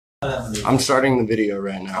I'm starting the video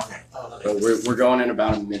right now. Okay. But we're going in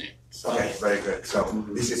about a minute. So. Okay, very good. So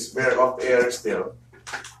this is very off air still.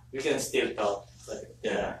 We can still talk, but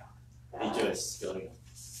the video is going.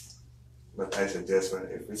 But I suggest when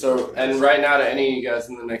if we and right now to any of you guys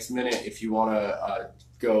in the next minute, if you want to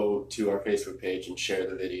go to our Facebook page and share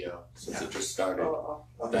the video since it just started.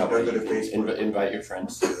 okay, That go way to you the can Facebook. invite your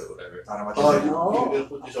friends to it, whatever. You will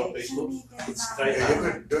put this on Facebook. It's right now.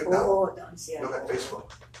 You could do it now. Look at Facebook.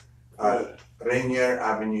 Rainier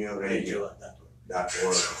Avenue Radio. That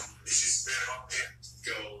word. This is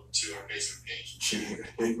go to our Facebook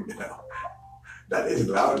page. That is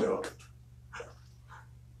loud though.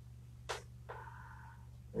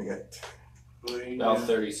 We got About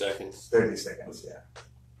 30 seconds. 30 seconds, yeah.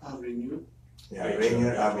 Avenue. Yeah,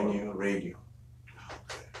 Rainier Avenue Radio.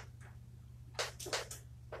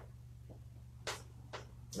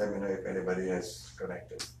 Let me know if anybody has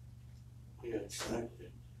connected. Yeah, it's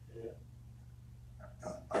connected.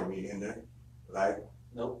 Yeah. Are we in there? Live?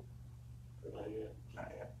 Nope. Not yet.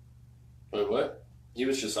 Not yet. Wait, what? He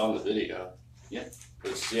was just on the video. Yeah.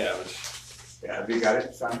 Yeah. Have you got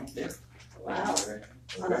it, Sammy? Yeah. Wow. Okay.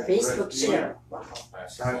 On a Facebook share. Wow.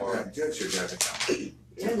 Judge should have it now.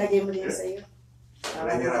 Yun, lagay mo din sa'yo.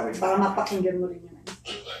 Para mapakinggan mo rin yun.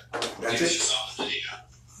 That's it?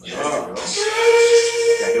 Yeah. Oh.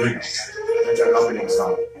 Okay, here we go. That's our opening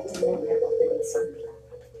song.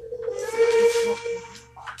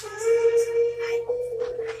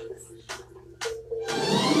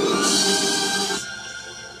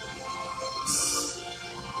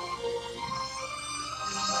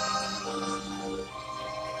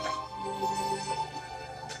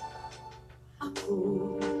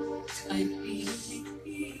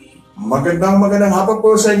 Magandang hapon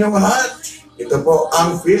po sa inyong lahat. Ito po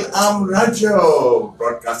ang Fil-Am Radyo,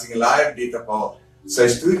 broadcasting live dito po sa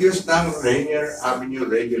studios ng Rainier Avenue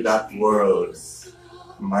Radio.World.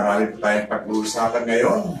 Marami po tayong pag-uusapan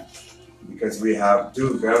ngayon because we have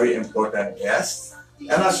two very important guests.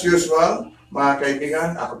 And as usual, mga kaibigan,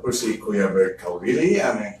 ako po si Kuya Bert Caoili,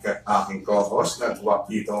 ang aking co-host na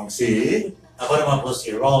guwapitong si... Ako naman po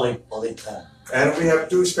si Polintan. And we have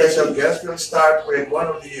two special guests. We'll start with one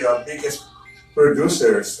of the biggest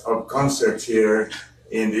producers of concerts here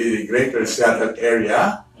in the greater Seattle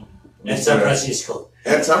area. And San Francisco.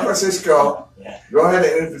 And San Francisco. Yeah. Go ahead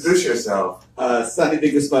and introduce yourself. Sunny De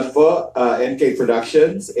Guzman po, NK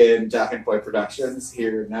Productions and Jack and Boy Productions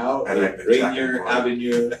here now I like at the Jack Rainier and Boy.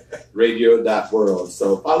 Avenue Radio.World.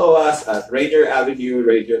 So follow us at Rainier Avenue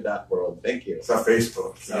Radio.World. Thank you. Sa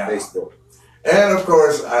Facebook. Sa Facebook. And of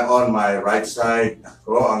course, on my right side,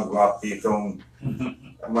 ako ang guwapitong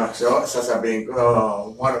Maxo. Sasabihin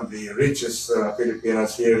ko, one of the richest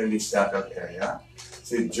Filipinos here in the Seattle area,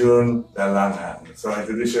 si June Dalangan. So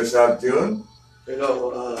introduce yourself, June.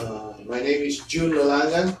 Hello, my name is June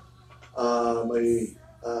Lalangan. My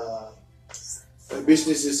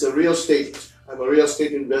business is a real estate. I'm a real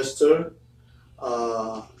estate investor.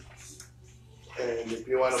 And if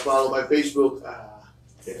you want to follow my Facebook,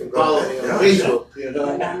 you can follow me on Facebook. You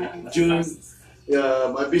know, June.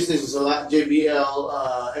 Yeah, my business is a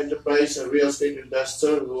JBL enterprise, a real estate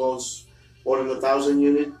investor who owns more than 1,000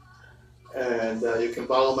 units. And you can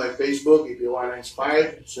follow my Facebook if you want to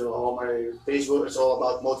inspire. So all my Facebook is all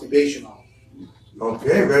about motivational.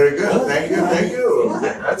 Okay, very good. Thank you, thank you.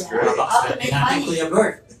 That's great. Expecting natin Kuya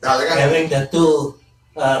Bert. Talaga. Having the two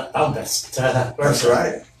youngest That's person.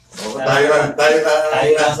 right.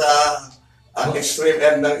 Tayo nasa ang extreme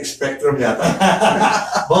end ng spectrum yata.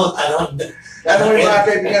 Both around. Kaya naman mga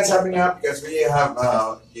kaibigan, sabi nga, because we have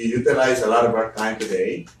utilized a lot of our time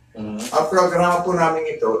today, ang programa po namin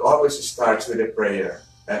ito always starts with a prayer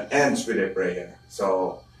and ends with a prayer.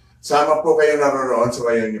 So, sama po kayo naroon,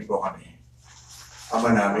 sumayon niyo po kami.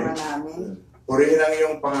 Ama namin, purihin ang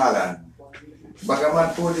iyong pangalan.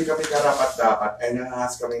 Bagaman po di kami karapat-dapat, ay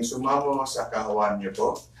nangahas kaming sumamo sa kahawan niyo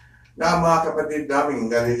po, na mga kapatid naming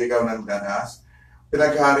naliligaw ng danas,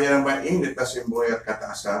 pinagharian ng mainit na simboy at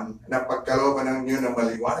katasan, na pagkalooban ng inyo ng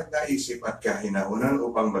maliwanag na isip at kahinahunan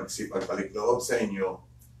upang magsipagbalikoob sa inyo.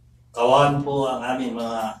 Kawan po ang aming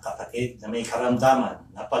mga kapatid na may karamdaman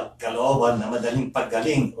na pagkalooban na madaling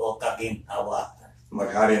paggaling o kaginhawa.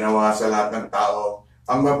 Maghari nawa sa lahat ng tao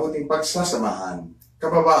ang mabuting pagsasamahan,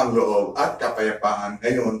 kababaang loob at kapayapaan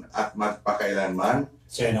ngayon at magpakailanman.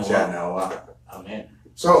 Siya nawa. Amen.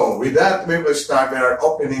 So, with that, we will start with our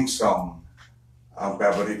opening song. Ang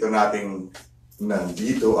paborito nating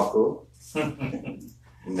Nandito Ako.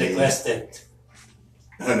 Requested.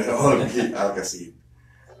 Olgi Alcacid.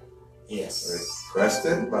 Yes.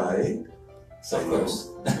 Requested by Of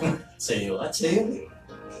course. Sa iyo at sa iyo.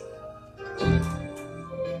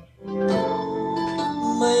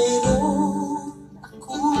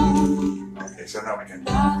 so now we can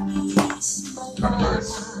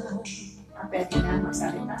converse. Pwede na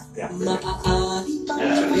magsalita. Yeah.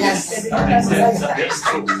 Yes.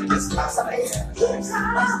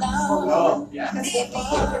 Oh, yeah. Pick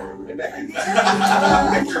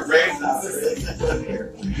your brains out.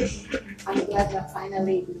 I'm glad that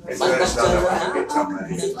finally we were It's very seldom when you get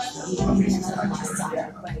somebody who is not sure.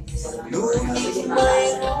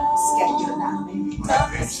 schedule namin.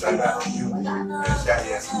 It's like that you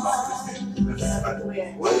yes,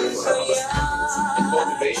 wonderful.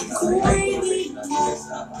 Motivation.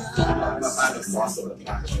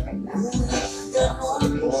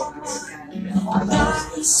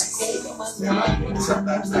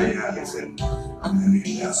 Sometimes I listen and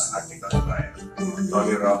read articles by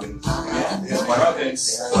Tony Robbins. Yes, one of the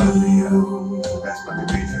best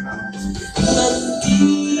motivation. I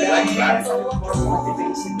like that.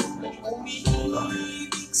 Motivation.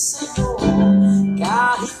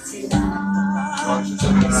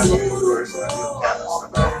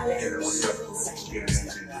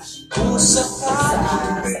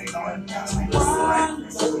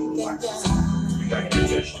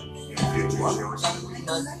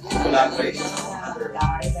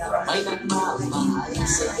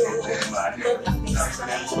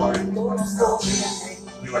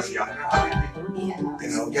 We was younger,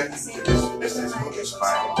 getting into this business is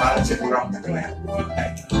fine. Balance it wrong to do it.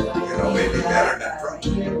 Maybe better than wrong.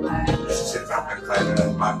 This is it from the kind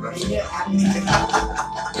of bankruptcy.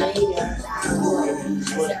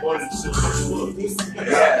 He was born in silver spoon.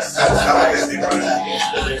 Yes, that's how it is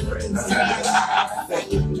different.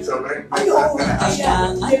 So, very I'm gonna ask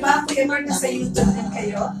you. Di ba, Kuya Bert, nasa YouTube din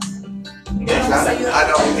kayo? Yes, Nasa YouTube. I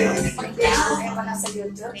don't think Kaya ba nasa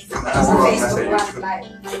YouTube? Sa Nasa Facebook YouTube. Live.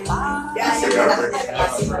 Yes, Yan, Norbert.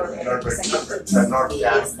 Norbert. Sa YouTube. The North,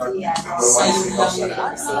 Yeah. number one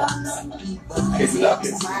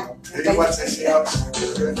Seahawks. Did you watch the Seahawks?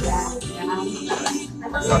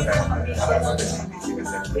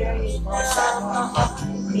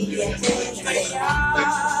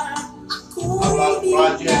 A lot of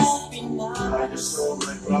projects. I just sold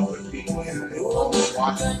my property in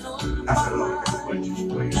Washington. Which is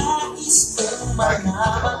great.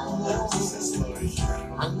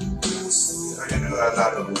 So you do a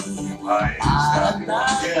lot of lives.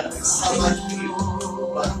 Yeah, how much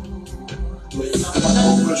people, but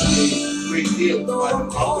over a great deal. But the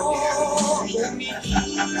property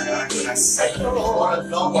or a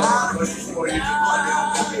double, 24 years ago,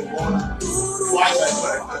 I twice I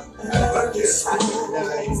put it.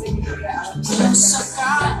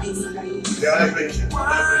 The other picture.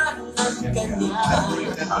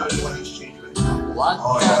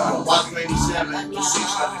 Oh, yeah. 127 to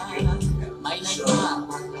 600. Once you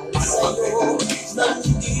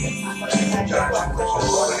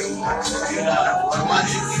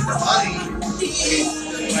keep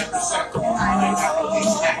the money,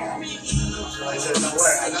 so I said, no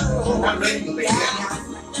way, I'm not ready to pay that.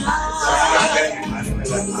 So you're not getting your money with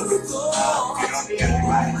that money. You don't get your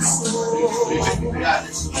money. Yeah,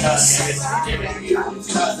 it's not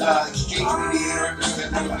exchange mediator.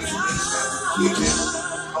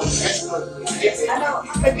 Ano,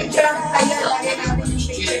 pag-picture lang kayo, lagay namin yung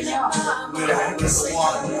picture nyo.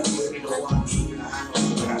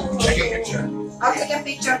 Check your picture. I'll take a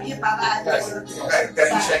picture of you para Okay, can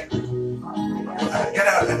you check? Get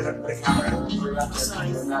out of the camera.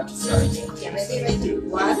 Okay, ready?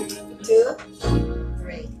 1, 2,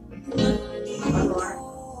 3. One more.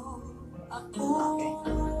 Okay.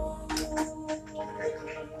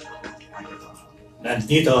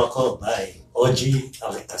 Nandito ako by OG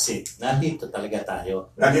Alitasid. Nandito talaga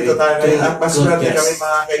tayo. Nandito tayo ngayon at mas Good marami guest. kami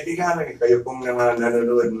mga kaibigan. Kayo pong naman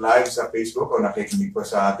nanonood live sa Facebook o nakikinig po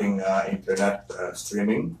sa ating internet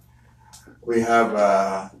streaming. We have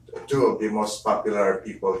two of the most popular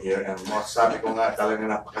people here and sabi ko nga talaga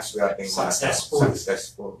napakaswerteng successful.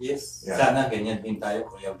 Yes. Yeah. Sana ganyan din tayo,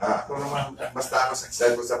 Kuya. Kung naman, basta ako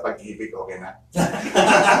successful sa pag-ibig, okay na.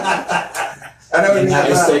 Ano Yun yung nga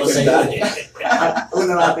gusto ko sa iyo.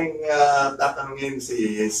 una nating tatanungin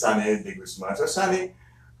si Sunny De Guzman. So Sunny,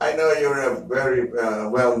 I know you're a very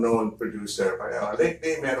well-known producer.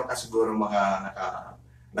 Lately, meron ka siguro mga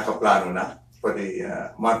nakaplano na for the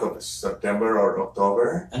month of September or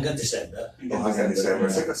October. Hanggang December. Hanggang December.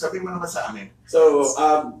 Sabi mo naman sa amin. So,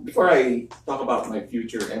 before I talk about my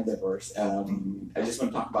future endeavors, I just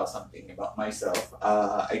want to talk about something about myself.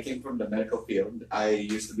 I came from the medical field. I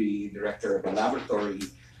used to be director of a laboratory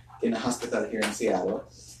in a hospital here in Seattle.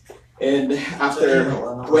 And after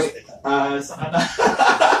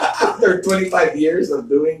after 25 years of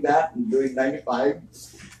doing that, and doing 95,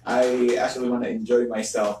 I actually want to enjoy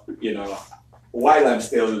myself, while I'm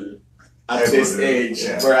still at this age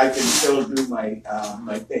Yeah. where I can still do my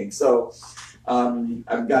my thing. So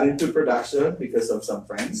I've got into production because of some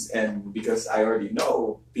friends and because I already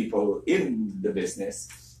know people in the business,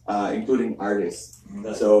 including artists.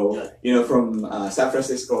 So from San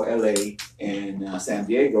Francisco, LA, and San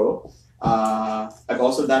Diego. I've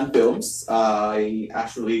also done films. I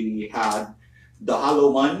actually had the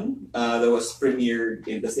Hollow one that was premiered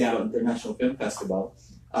in the Seattle International Film Festival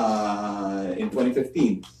in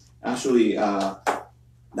 2015. Actually,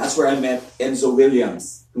 that's where I met Enzo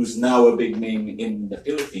Williams, who's now a big name in the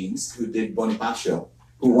Philippines, who did Bonifacio,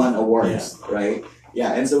 who won awards, right?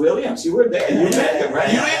 Yeah, Enzo Williams, you were there. You met him,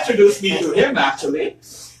 right? You introduced me to him, actually.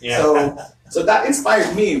 Yeah. So that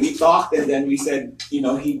inspired me. We talked, and then we said,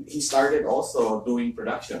 he started also doing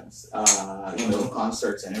productions,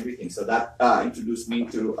 concerts and everything. So that introduced me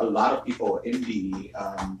to a lot of people in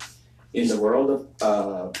the world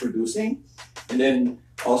of producing, and then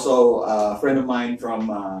also a friend of mine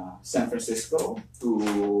from San Francisco,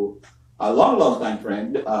 who a long time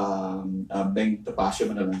friend, Beng Topacio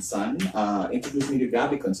Manalan's son, introduced me to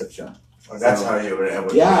Gabby Concepcion. Oh, that's how you were able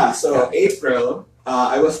to. Yeah, so April,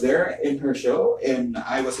 I was there in her show, and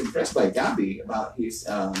I was impressed by Gabby about his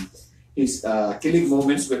killing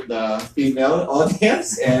moments with the female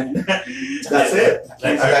audience, and that's it.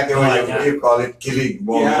 I like the way you call it, killing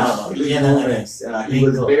moments. Yeah, killing moments. He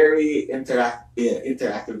was very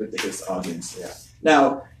interactive with his audience. Yeah.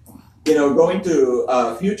 Now, going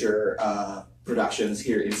to future productions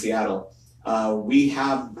here in Seattle, we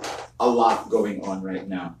have a lot going on right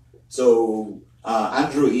now. So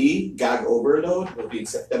Andrew E. Gag Overload will be in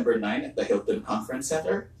September 9 at the Hilton Conference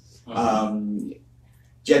Center.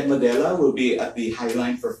 Jed Madela will be at the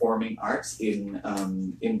Highline Performing Arts in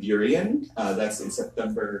Burien. That's in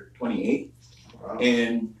September 28. Wow.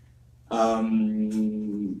 And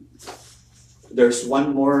there's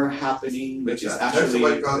one more happening, which is actually... That's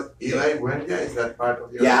what you call Eli Buendia? Is that part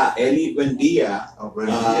of your... Yeah, Eli Buendia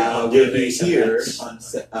Buendia. will be here on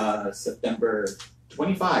September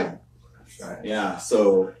 25. That's right. Yeah,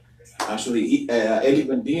 so actually, Eli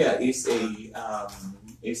Buendia is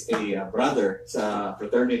a brother sa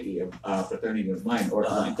fraternity of mine, or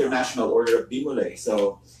International Order of Dimole.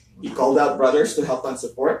 So he called out brothers to help and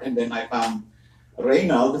support, and then I found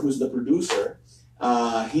Reynald, who's the producer.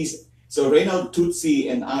 So Reynald, Tutsi,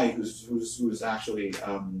 and I, who's actually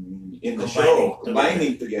in the show,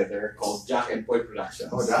 combining together, called Jack and Poy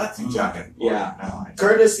Productions. Oh, that's Jack and Poy. Yeah. No,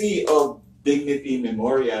 Courtesy of Dignity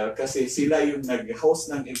Memorial, kasi sila yung nag-host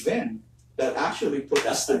ng event that actually put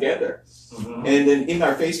us together. Mm-hmm. And then in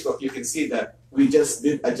our Facebook, you can see that we just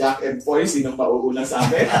did a Jack and Poy, sinong mauuna sa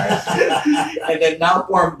amin. And then now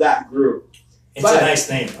formed that group. It's a nice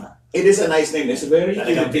name. Huh? It is a nice name. It's very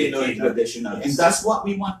Talagang Filipino and Filipino. traditional. Yes. And that's what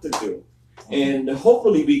we want to do. And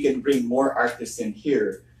hopefully we can bring more artists in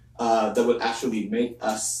here that will actually make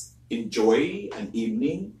us enjoy an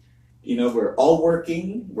evening. We're all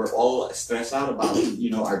working. We're all stressed out about,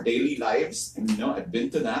 our daily lives. And, I've been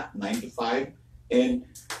to that, 9 to 5. And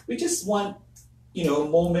we just want, a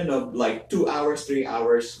moment of like 2 hours, 3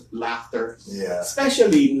 hours laughter. Yeah.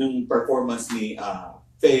 Especially nung performance ni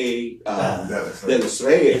Faye De Los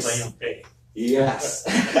Reyes. Iba yung pay. Yes.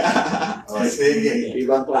 Oh, sige.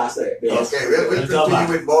 Ibang klase. Yes. Okay, we'll continue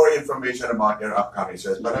with more information about your upcoming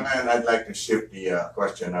shows. But ngayon, I'd like to shift the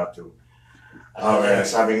question out to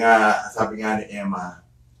sabi nga ni Emma,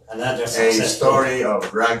 Another a success story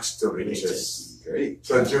of rags to riches. Great.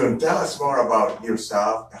 So June, tell us more about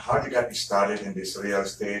yourself, how you got started in this real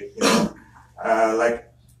estate.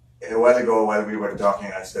 Like a while ago while we were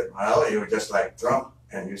talking, I said, well, you were just like Trump.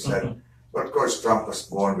 And you said, well, of course, Trump was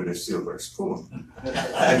born with a silver spoon.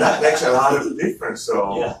 And that makes a lot of difference.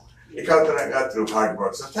 So, ikaw talaga through hard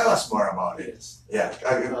work. So tell us more about it. Yeah,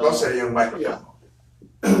 closer yung microphone.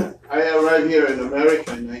 I arrived here in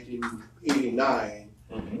America in 1989,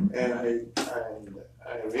 and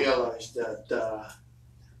I realized that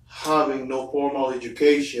having no formal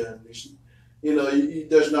education is,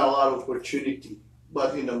 there's not a lot of opportunity.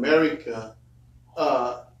 But in America,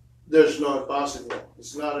 there's no impossible.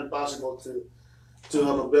 It's not impossible to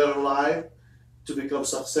have a better life, to become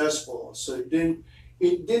successful. So it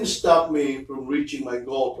didn't stop me from reaching my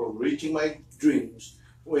goal, from reaching my dreams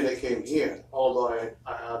when I came here, although I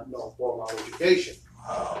had no formal education.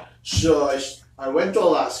 Wow. So I went to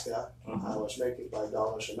Alaska. I was making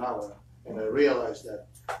 $5 an hour, and I realized that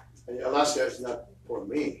Alaska is not for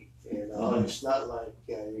me. It's not like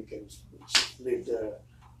you can live there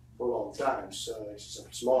for a long time. So it's a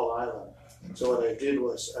small island. So what I did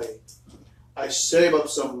was I saved up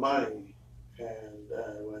some money, and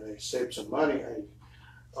when I saved some money,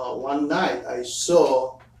 one night I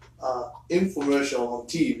saw infomercial on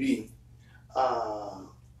TV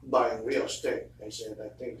buying real estate. I said, I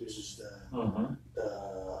think this is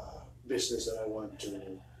the business that I want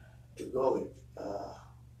to go with.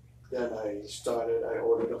 Then I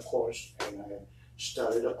ordered a course, and I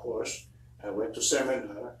studied a course. I went to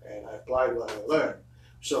seminar, and I applied what I learned.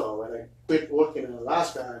 So when I quit working in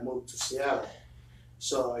Alaska, I moved to Seattle.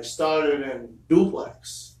 So I started in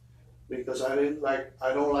duplex because I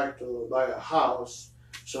don't like to buy a house.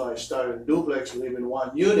 So I started in duplex, live in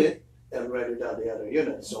one unit, and rented out the other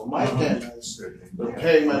unit. So my tenants were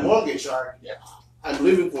paying my mortgage. So I'm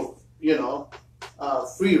living for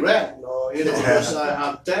free rent, because I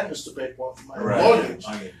have tenants to pay for my mortgage.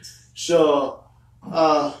 So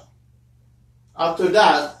after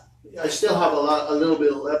that, I still have a little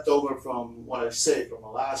bit left over from what I saved from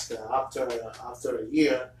Alaska. After a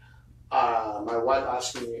year, my wife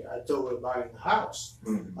asked me. I told her we're buying a house.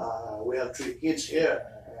 We have 3 kids here,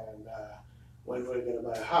 and when we're going to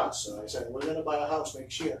buy a house. So I said, we're going to buy a house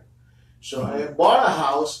next year. So I bought a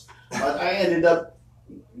house, but I ended up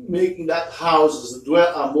making that house as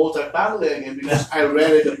a multi-family again because I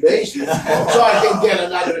rented a basement so I can get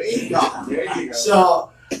another income. There you go.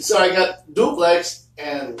 So I got duplex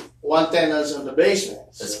and 1 tenant in the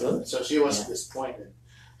basement. That's good. So she was disappointed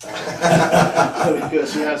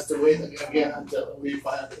because she has to wait again until we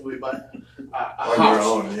buy a house.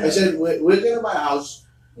 Own, yeah. I said we're gonna buy a house,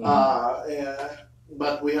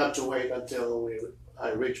 but we have to wait until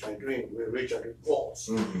I reach my dream. We reach our goals.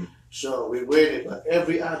 So we waited, but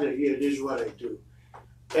every other year, this is what I do.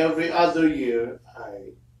 Every other year,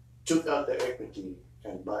 I took out the equity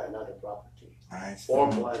and buy another property. Nice.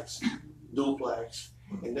 4-plex, duplex,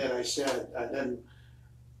 and then I said,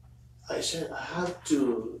 I have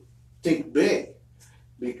to think big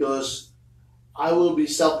because I will be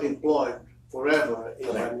self-employed forever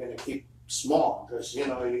if I'm going to keep small. Because you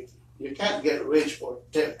can't get rich for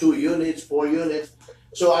 2 units, 4 units.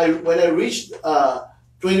 So when I reached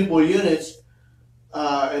 24 units,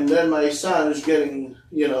 and then my son is getting,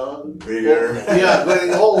 bigger.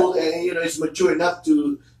 getting old, and he's mature enough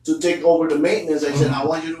to take over the maintenance. I said, I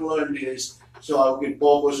want you to learn this so I can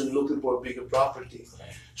focus on looking for a bigger property.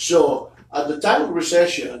 So at the time of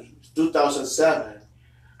recession, 2007,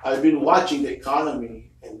 I've been watching the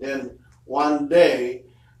economy, and then one day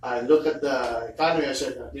I look at the economy. I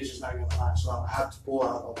said, this is not going to last long. I have to pull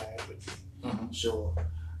out all my equity. So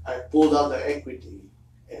I pulled out the equity.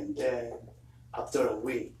 And then after a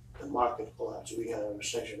week, the market collapsed. We had a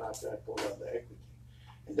recession after I pulled out the equity.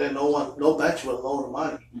 And then no banks will loan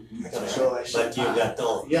money. So I said, but you got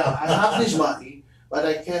all. Yeah, I have this money, but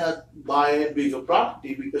I cannot buy a bigger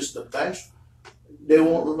property because the banks, they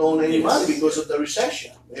won't loan any money because of the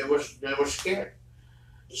recession. They were scared.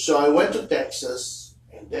 So I went to Texas,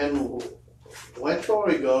 and then went to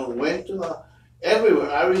Oregon, went to everywhere,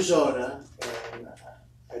 Arizona, and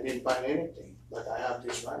I didn't find anything. But I have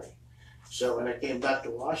this money. So when I came back to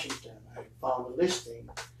Washington, I found a listing.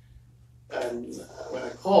 And when I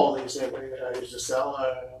called, he said, is the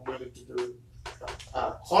seller willing to do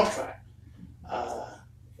a contract?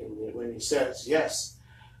 And when he says yes,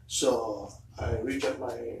 so I reach out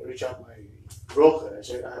my broker. I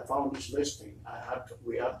said, I found this listing.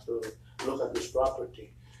 We have to look at this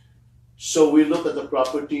property. So we looked at the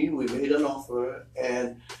property, we made an offer,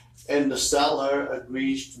 and the seller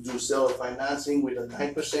agrees to do seller financing with a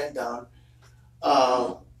 9% down,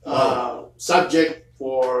 subject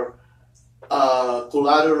for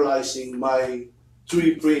collateralizing my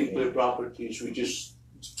 3 pre-clear properties, which is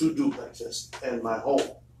 2 duplexes and my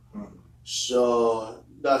home. So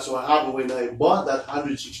that's what happened when I bought that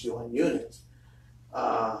 161 units.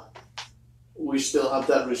 We still have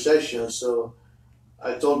that recession, so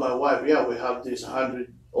I told my wife, we have this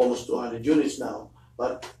almost 200 units now.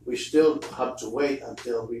 But we still have to wait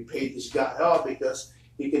until we pay this guy off because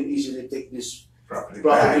he can easily take this property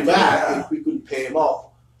back if we could pay him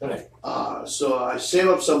off. Right. So I save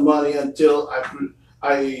up some money until until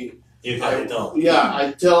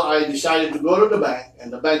I decided to go to the bank,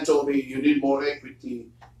 and the bank told me you need more equity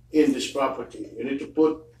in this property. You need to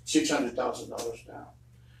put $600,000 down.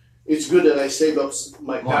 It's good that I saved up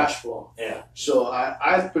my cash flow. Yeah. So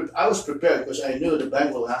I was prepared because I knew the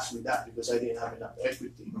bank will ask me that because I didn't have enough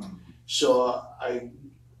equity. So I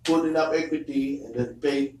put enough equity and then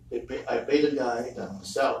I paid the guy, the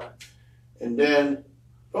seller, and then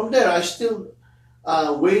from there I still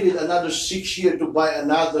waited another 6 years to buy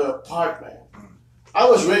another apartment. I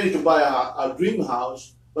was ready to buy a dream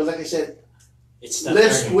house, but like I said,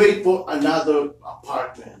 let's wait for another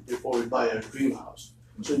apartment before we buy a dream house.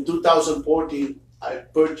 So in 2014, I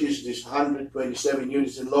purchased this 127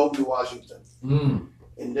 units in Longview, Washington.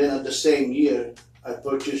 And then at the same year, I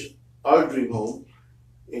purchased our dream home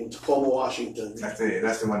in Tacoma, Washington. That's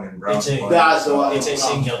the one in Brown. It's a, That's the one. it's a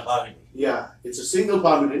single family. Yeah, it's a single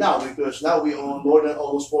family now because now we own more than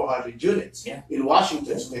almost 400 units in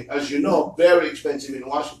Washington State. As you know, very expensive in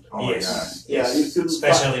Washington. Oh my God. Yeah, you couldn't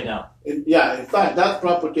especially now. in fact, that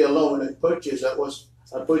property alone, when I purchased, I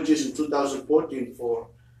purchased in 2014 for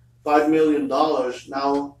 $5 million.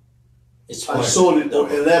 Now It's I worth sold it for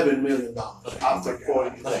double. $11 million after 4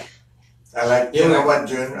 years. Okay. I like, you know what,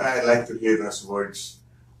 June? I like to hear those words.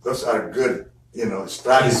 Those are good,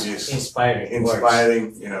 strategies. Inspiring words.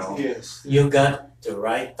 Inspiring, Yes. You got the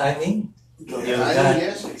right timing. You got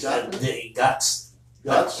Yes, exactly. the guts.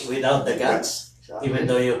 Guts. Without the guts, even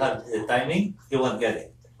though you have the timing, you won't get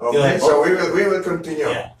it. Okay, so we will continue.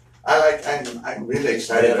 Yeah. I'm really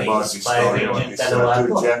excited Very about this story inspiring of yung these dalawa two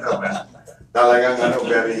ko. gentlemen. Talagang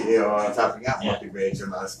very, sabi nga, Yeah.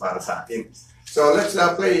 motivational para sa akin. So let's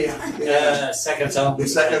play Second song. The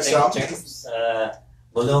second I think, song. James,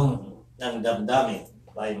 Bulong ng Damdamin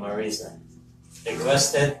by Marisa.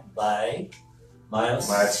 Requested by Miles.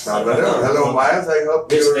 Salvador. Hello, Miles. I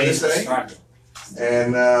hope This you're place is listening. starting.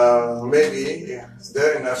 And maybe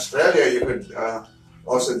there in Australia, you could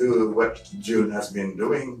also do what June has been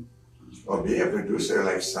doing, or be a producer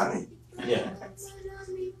like Sunny. Yeah.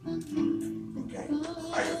 Okay,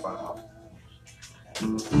 I can follow up.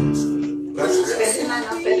 That's good. Pwede na,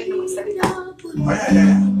 pwede na magsalita. Oh,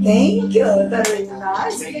 yeah. Thank you very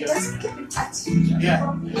much. We just keep in touch.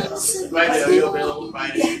 Yeah. Friday, are you available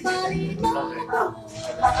Friday?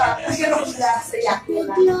 Pero sila sa yakin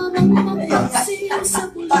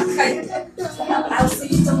I'll see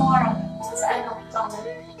you tomorrow.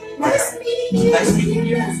 Nice meeting you. Nice meeting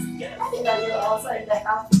you. You know, you're also in the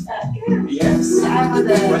health Yes. I'm on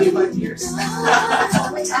the 25 years.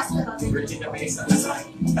 which hospital? Virginia Mesa.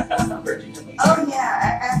 Virginia Mesa. Oh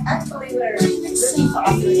yeah, actually we're looking for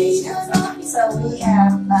affiliations. So we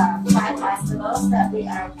have 5 hospitals that we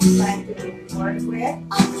are trying to work with.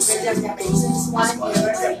 Virginia Mesa is one,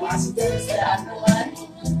 University of Washington is the other one.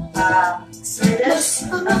 Swedish,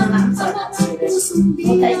 not Swedish,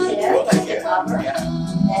 Multi-Care, and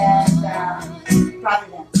Providence.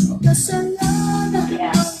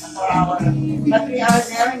 Yeah, for our, but we are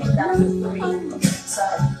narrowing it down to 3. So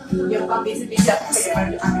yung pang-busy-busy ako kasi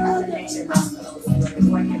we're under affiliation hospitals we're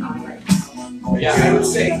working on right now. Yeah, I would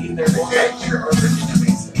say either Rainier or Virginia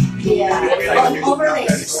Mesa. Yeah, overlay.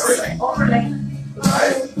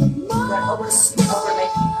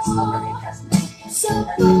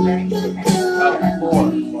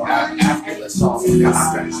 More after the song.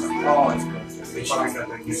 After the song. Oh, it's good. We should get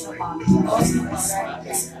that news right. Before that, I served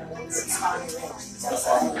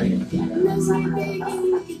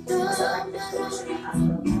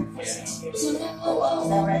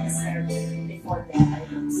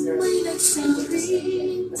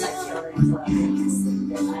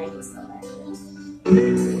So,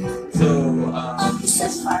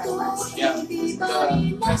 as far as yeah, the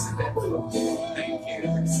president of the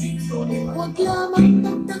received Tony he was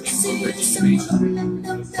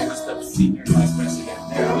the senior vice president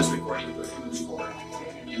there. I was recording to a huge board.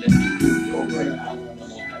 And then he moved over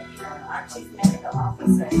our chief medical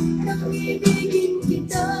officer,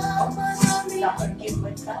 Dr. Kim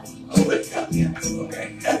Whitcomb. Oh, with yes, okay.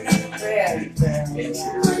 Very, very, so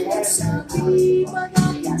I serve on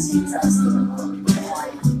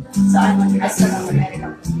the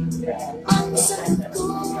medical team. I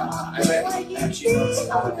bet that she knows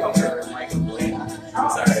how to cover Michael Blaine.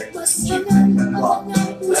 Sorry.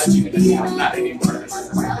 Glad you can discount that anymore.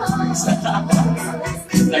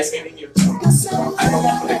 Nice meeting you. I don't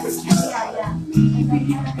want to connect with you.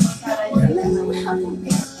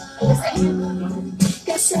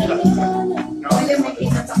 Really making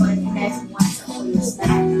it about the next once a week.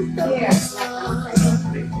 Yes.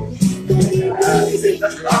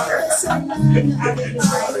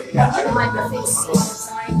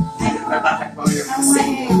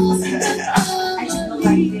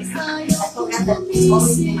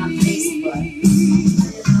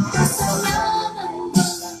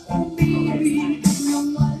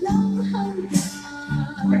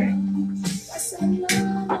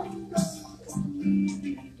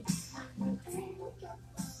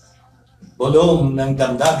 Bulong ng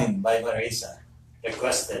Damdamin by Marisa.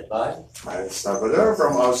 Requested by Salvador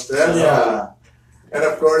from Australia. And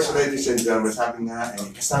of course, ladies and gentlemen, sabi nga,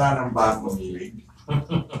 kasalanan ba ang umilig?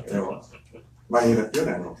 Mahirap yun,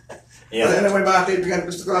 ano? But anyway, mga kaibigan,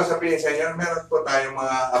 gusto ko lang sabihin sa inyo, meron po tayong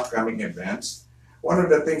mga upcoming events. One of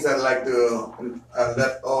the things I'd like to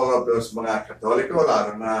let all of those mga Katoliko,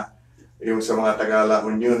 lalo na yung sa mga taga La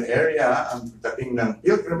Union area, ang dating ng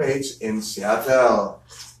pilgrimage in Seattle.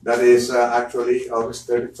 That is actually August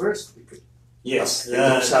 31st. Yes.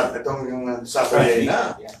 Itong yung Saturday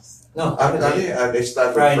na. Yes. No, Actually, they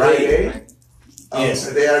start on Friday. Yes.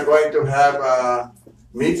 They are going to have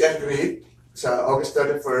meet and greet sa August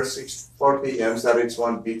 31st, 4 p.m. sa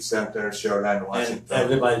Richmond Beach Center, Shoreline, And Washington.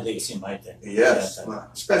 everybody is invited. Yes,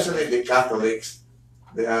 especially the Catholics.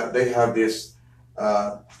 They have this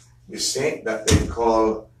saint that they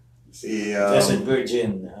call the Blessed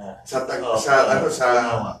Virgin. sa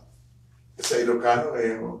Ilocano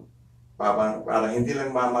parang hindi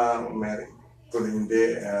lang Mama Mary, kundi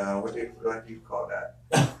hindi what do you call that?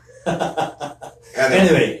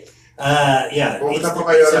 Anyway, yeah, Pumunta po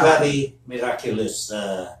kayo it's a lahat. very miraculous.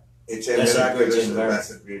 It's a Blessed miraculous Virgin,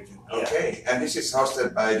 Blessed Virgin. Yeah. Okay, and this is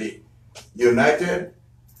hosted by the United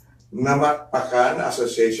Namakpakan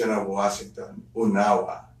Association of Washington,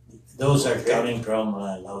 UNAWA. Those are coming from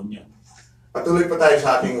La Union. Patuloy po tayo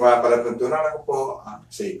sa ating palatuntunan. Ako po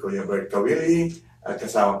si Kuya Bert Caoili at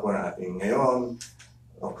kasama po natin ngayon,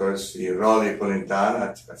 of course, si Rolly Polintan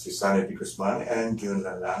at si Sunny D. Guzman and June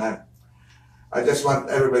Lalangan. I just want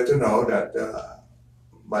everybody to know that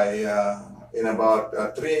in about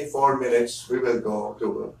 3-4 minutes, we will go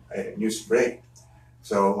to a news break.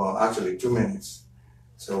 So, actually 2 minutes.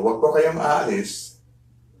 So, wag po kayong aalis.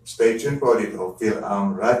 Stay tuned po dito,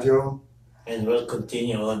 Fil-Am Radyo. And we'll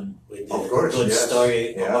continue on with the Of course, good yes.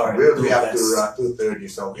 story of our We'll two be up to guests. 2:30,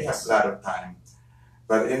 so we have Yes. a lot of time.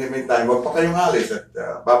 But in the meantime, wag po kayong alis at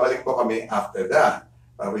babalik po kami after that.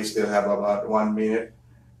 We still have about 1 minute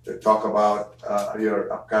to talk about your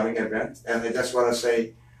upcoming event. And I just want to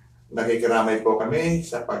say, nakikiramay po kami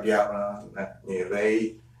sa pagyaman ni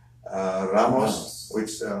Rey Ramos,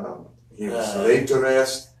 which he was laid to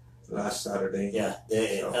rest last Saturday. Yeah,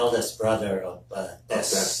 the eldest brother of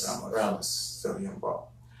Tess Ramos. So yun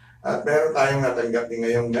po. At meron tayong natanggap din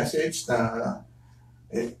ngayong message na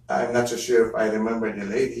I'm not so sure if I remember the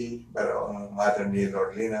lady, pero ang mother ni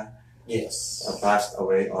Lorlina Yes. passed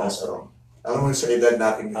away also. Alam mo sa edad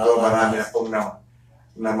natin ito, marami na pong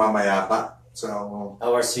namamayapa. So,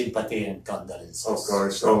 Our sympathy and condolences. of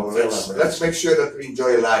course, so From Fil-Am let's Radyo. make sure that we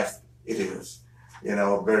enjoy life. It is,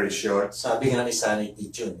 very short. Sabi nga ni Sunny D.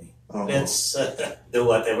 June, Oh, let's do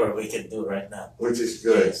whatever we can do right now. which is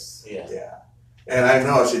good. Yes, yeah. Yeah. And I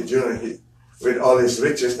know si June, with all his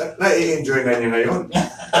riches, nai-enjoy na niya ngayon.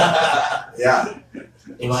 Yeah.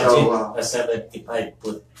 Imagine So, a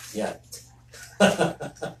 75-foot yacht.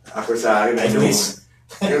 Ako sa akin, I wish.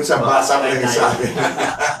 yung sa basa ko yung sa akin.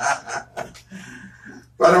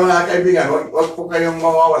 Para mga kaibigan, wag po kayong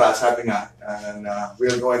mawawala, sabi nga. And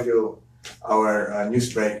we're going to our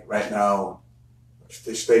news break right now.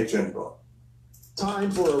 Stay tuned po.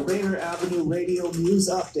 Time for a Rainier Avenue Radio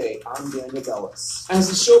News Update. I'm Daniel Bellis.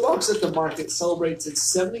 As the Showbox at the Market celebrates its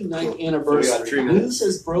 79th anniversary, 3 minutes. news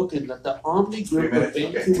has broken that the Omni Group 3 of minutes,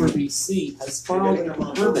 okay. Vancouver, BC has filed a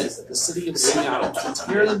permit at the City of Seattle to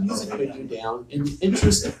tear the music venue down in the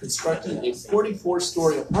interest of constructing a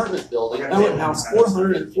 44-story apartment building that would house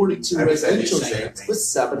 442 residential units with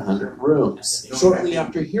 700 rooms. Shortly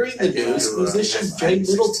after hearing the news, musician Jay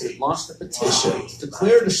Middleton launched a petition to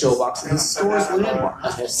declare the Showbox a historic landmark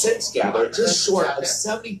and has since gathered just short of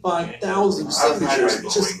 75,000 signatures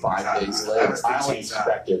just 5 days later. I only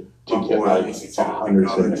expected to get like 100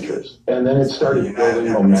 signatures. And then it started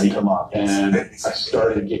building momentum up, and I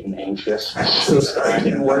started getting anxious. I started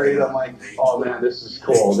getting worried. I'm like, oh man, this is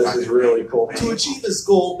cool. This is really cool. To achieve this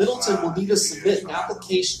goal, Middleton will need to submit an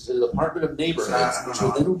application to the Department of Neighborhoods, which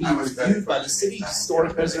will then be reviewed by the City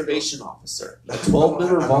Historic Preservation Officer. A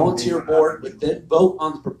 12-member volunteer board would then vote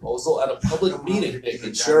on the proposal at a public meeting,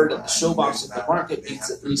 making sure that the Showbox at the Market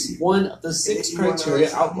meets at least one of the 6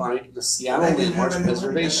 criteria outlined in the Seattle Landmarks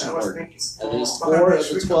Preservation Ordinance. At least 4 of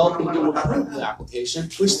the 12 need to approve the application,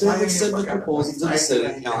 which then would send the proposal to the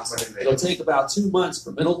City Council. It'll take about 2 months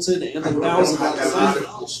for Middleton and the thousands that signed the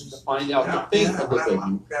petition to find out the fate of the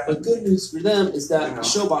venue. But good news for them is that the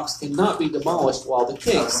Showbox cannot be demolished while the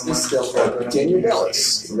case is still open. Daniel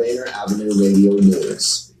Bellis, Rainier Avenue Radio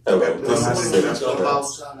News. Hello, this is Sid.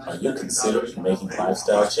 Are you considering making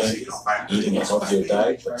lifestyle changes, eating a healthier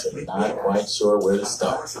diet, but you're not quite sure where to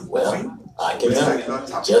start? Well, I can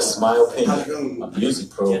help. Just my opinion. A music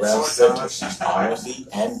program centered on R&B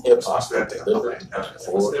and hip hop delivered in a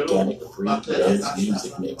organic, free-range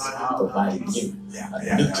music mix, providing you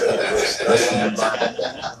a new diverse listening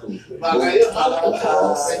environment Baka yun,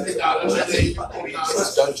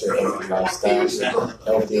 This juncture healthy lifestyle,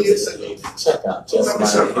 healthy living. Check out Just My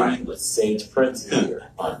Opinion with Sage Prince here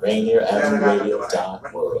on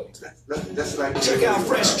RainierAvenueRadio.world. Check out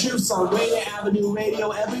Fresh Juice on Rainier Avenue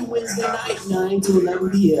Radio every Wednesday night, 9 to 11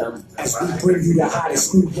 p.m. As we bring you the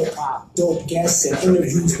hottest new hip-hop, dope guests, and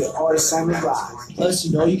interviews with artists on the rise. Plus,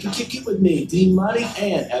 you know, you can kick it with me, D Money,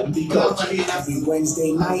 and MD Coach. Every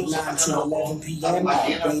Wednesday night, 9 to 11 p.m.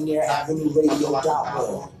 at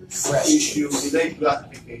RainierAvenueRadio.world. Fresh Juice. Delayed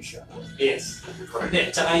gratification. Yes.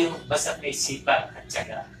 Hindi, tsaka yung basta may sipag at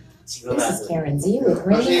tsaka This sigurado. is Karen Z with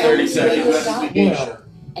 30 seconds RainierAvenueRadio.world.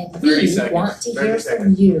 And we 30 seconds. want to hear 30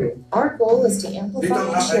 from you. Our goal is to amplify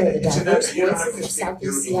and share the diverse voices of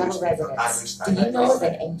Southeast Seattle residents. Do you know of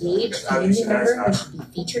an engaged community member who should be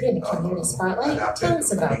featured in a community spotlight? Tell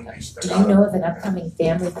us about them. Do you know of an upcoming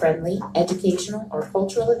family-friendly, educational, or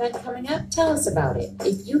cultural event coming up? Tell us about it.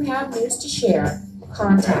 If you have news to share,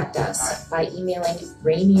 contact us by emailing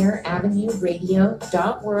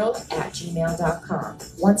RainierAvenueRadio.world@gmail.com.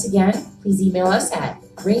 Once again, please email us at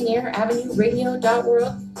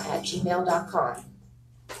RainierAvenueRadio.world@gmail.com.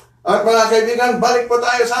 At mga kaibigan, balik po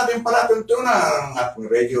tayo sa ating palatuntunan at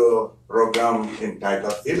radio program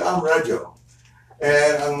entitled Fil-Am Radyo.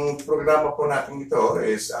 And ang programa po natin ito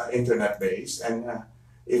is internet-based. And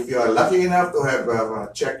if you are lucky enough to have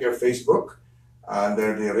check your Facebook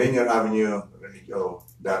under the Rainier Avenue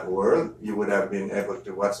Radio.world, you would have been able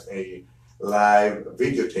to watch a live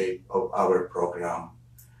videotape of our program.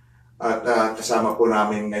 At kasama po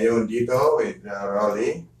namin ngayon dito with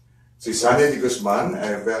Rolly, si Sunny de Guzman,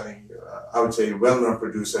 a very, I would say, well-known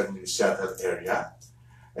producer in the Seattle area.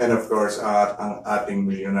 And of course, ang ating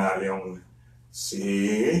milyonaryong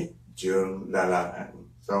si June Lalangan.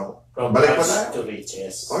 So, From balik pa Rags tayo. to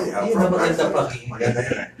Riches. Oh yeah, Yun from ang Rags maganda to pa. Riches. Maganda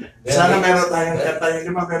yun. Sana meron tayong kanta,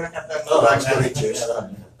 hindi ba meron kanta ng Rags to Riches?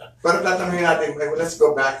 Pero tatanungin natin, let's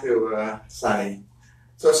go back to Sunny.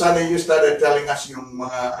 So Sunny, you started telling us yung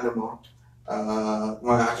mga, ano mo,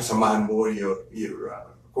 mga kasamahan mo, your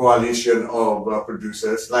coalition of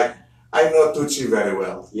producers. Like, I know Tutsi very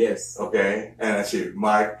well. Yes. Okay? And si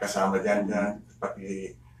Mark, kasama dyan,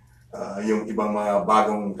 pati yung ibang mga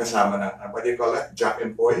bagong kasama ng, what do you call it? Jack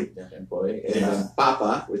and Poy? Jack and Boy. And then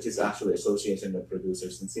PAPA, which is actually Association of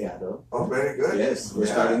Producers in Seattle. Oh, very good. Yes, we're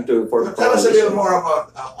Yeah. starting to So tell us a little more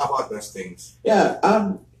about those things. Yeah,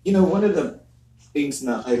 you know, one of the things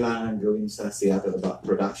na kailangan gawin sa Seattle about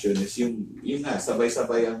production is yung nga,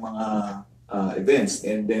 sabay-sabay ang mga events,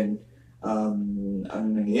 and then ang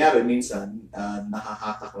nangyayari minsan,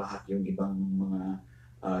 nakahatak lahat yung ibang mga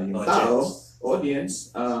yung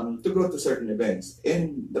audience to go to certain events.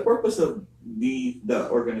 And the purpose of the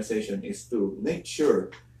organization is to make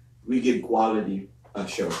sure we give quality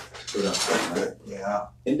show production, right?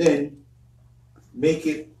 Yeah. And then make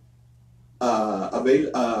it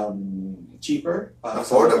cheaper,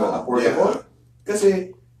 Affordable. affordable.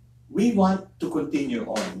 Kasi we want to continue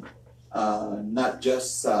on, not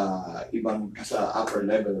just sa upper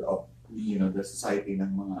level of the society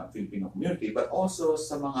ng mga Filipino community, but also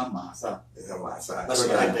sa mga masa. Mas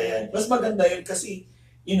maganda yan. Mas maganda yun kasi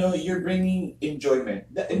you're bringing enjoyment,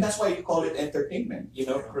 and that's why you call it entertainment.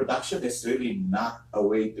 Production is really not a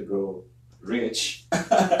way to grow rich.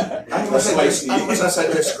 Ang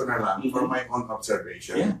masasuggest ko na lang for my own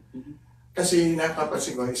observation. Yeah. Kasi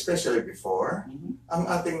napapansin ko, especially before, ang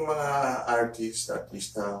ating mga artists,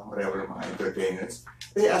 artista, whatever, mga entertainers,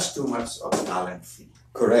 they ask too much of talent fee.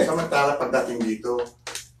 Correct. Samantala pagdating dito,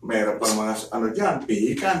 mayroon pang mga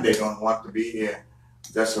pihikan, they don't want to be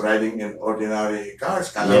just riding in ordinary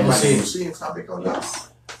cars, limousine. Sabi ko,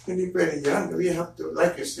 hindi pwede yan. We have to,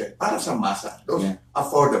 like you said, para sa masa, those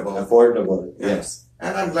affordable. Affordable, yes.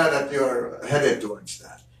 And I'm glad that you're headed towards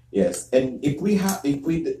that. Yes, and if we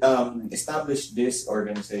establish this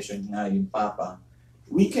organization nga, yung PAPA,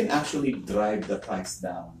 we can actually drive the price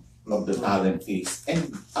down of the talent fees.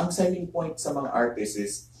 And ang selling point sa mga artists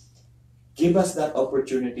is, give us that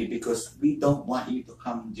opportunity because we don't want you to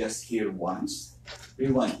come just here once.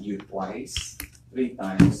 We want you twice, 3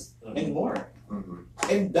 times, and more.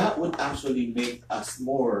 And that would actually make us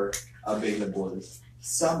more available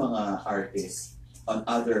sa mga artists on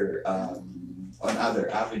other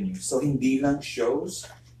avenues. So hindi lang shows,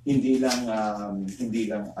 hindi lang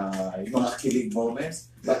yung mga kilig moments,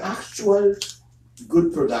 but actual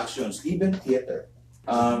good productions, even theater.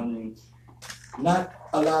 Not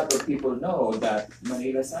a lot of people know that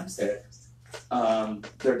Manila Sunset,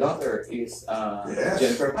 their daughter is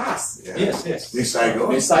Jennifer Paz. Miss Saigon.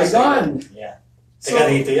 Miss Saigon. Yeah. So,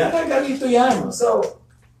 Taga rito yan. Taga rito yan. So,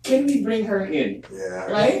 can we bring her in? Yeah.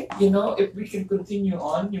 Right? You know, if we can continue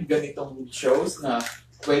on yung ganitong shows na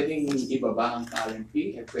pwedeng ibaba ang talent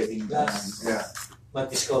fee and pwedeng Yeah.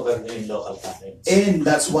 Ma-discover nyo yung local talents. And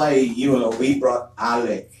that's why, you know, we brought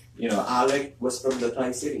Alec. You know, Alec was from the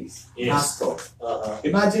Tri-Cities. Yes. Pasco.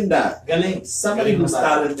 Imagine that. Galing. Somebody Galing who's naman.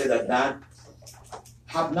 talented at that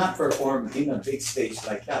have not performed in a big stage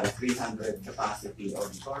like that, a 300 capacity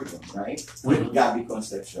auditorium, right? With Gabby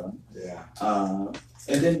Concepcion. Yeah.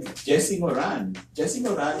 And then Jessie Moran. Jessie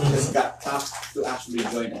Moran just got tapped to actually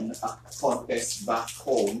join a contest back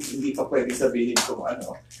home. Hindi pa pwede sabihin kung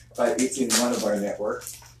ano, but it's in one of our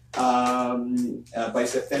networks. By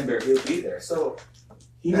September, he'll be there. So,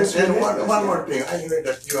 he was And tremendous, one yeah. more thing, I heard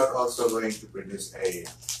that you are also going to produce a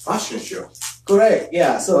fashion show. Correct,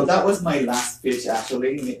 yeah. So that was my last pitch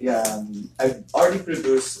actually. I've already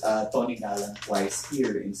produced Tony Gallant twice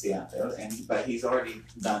here in Seattle, but he's already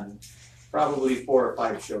done probably 4 or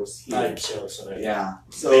 5 shows here. 5 shows already. Yeah.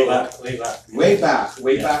 So Way back.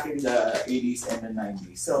 Way back in the 80s and the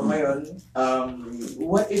 90s. So ngayon,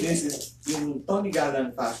 what it is yung Tony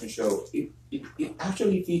Gallant fashion show, it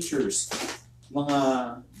actually features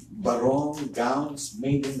mga barong gowns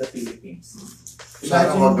made in the Philippines.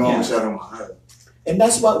 Imagine, yeah. And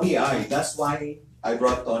that's what we are. That's why I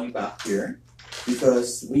brought Tony back here.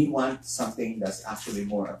 Because we want something that's actually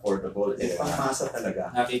more affordable. And pangmasa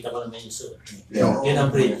talaga. Nakita ko naman yung suit. Yeah. Yun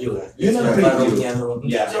ang preview. Yun ang preview.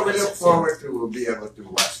 Yeah. So we look forward to be able to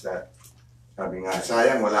watch that. Sabi nga,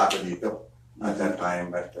 sayang wala ako dito at that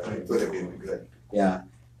time, but it would have been good. Yeah.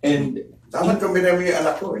 And dapat kombina mo yung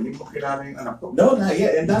anak ko, hindi mo kilala yung anak ko. no, not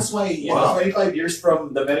yet. And that's why, you Wow. know, 25 years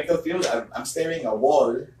from the medical field, I'm staring a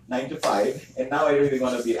wall 9 to 5, and now I really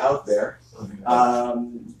want to be out there.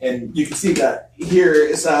 And you can see that here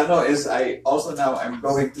is I also now I'm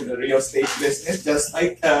going to the real estate business just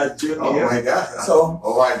like Junior. Oh my God! So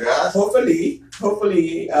oh my God! Hopefully,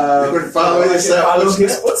 you could follow his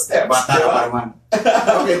footsteps. Bata ka pa naman.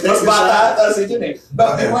 Okay, Mas bata ata si Jun eh.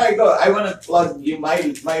 But before I go, I want to plug you my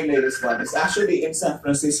latest one. It's actually in San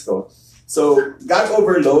Francisco. So God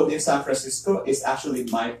Overload in San Francisco is actually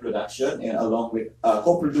my production, and along with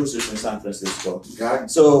co-producers in San Francisco.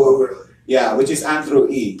 Yeah, which is Andrew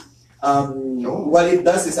E. What it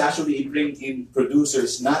does is actually bring in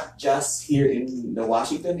producers not just here in the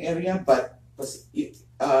Washington area, but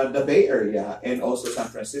the Bay Area and also San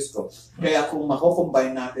Francisco. Kaya kung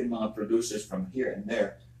mako-combine natin mga producers from here and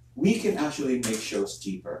there, we can actually make shows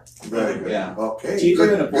cheaper. Very good. Yeah. Okay.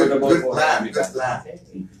 Cheaper and affordable. Good plan. Good plan.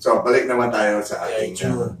 So balik naman tayo sa ating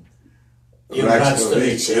Rags to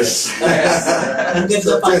Riches. Ang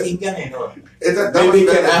ganda pakinggan eh, no? Maybe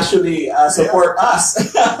you can actually support us.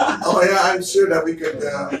 Oh yeah, I'm sure that we could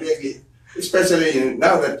maybe, especially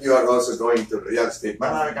now that you are also going to real estate,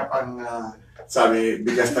 marami ka pang sabi,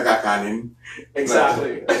 bigas na kakanin.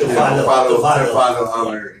 Exactly. To follow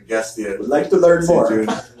our guest here. Would like to learn more.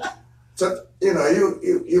 So, you know,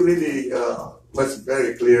 you really was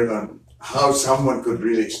very clear on how someone could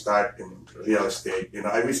really start in real estate. You know,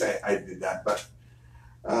 I wish I did that, but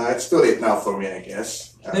it's too late now for me, I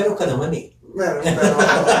guess. Meron ka naman eh. Meron,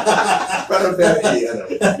 pero very,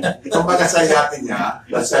 kumbaga sa yate niya,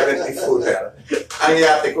 na 70-footer, ang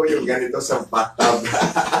yate ko yung ganito sa bathtub.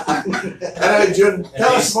 Jun,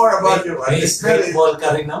 tell us more about your work. May streetball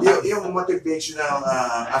ka rin naman. Yung motivational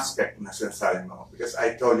aspect na sinasabi mo. Because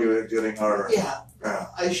I told you during our... Yeah,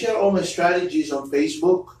 I share all my strategies on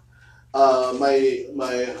Facebook,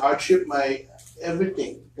 my hardship, my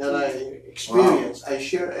everything that I experience. Wow. I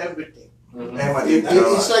share everything. Mm-hmm.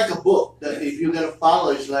 It's like a book that if you're gonna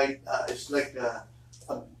follow, it's like a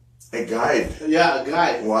guide. Yeah, a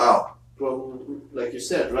guide. Wow. From, like you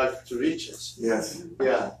said, rags to riches. Yes.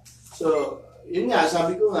 Yeah. So, yun nga,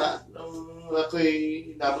 sabi ko nga, nung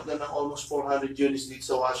ako'y inabot na ng almost 400 units dito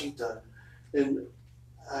sa Washington, and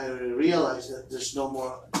I realized that there's no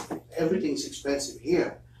more, everything's expensive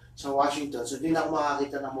here sa Washington. So, hindi na ako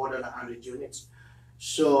makakita ng more than 100 units.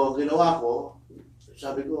 So, ginawa ko,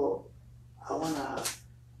 sabi ko, I wanna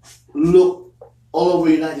look all over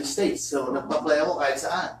the United States. So, nagpa-apply ako kahit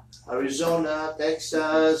saan. Arizona,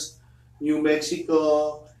 Texas, New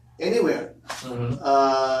Mexico, anywhere. Mm-hmm.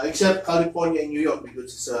 Except California and New York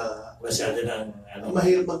because it's masyado ng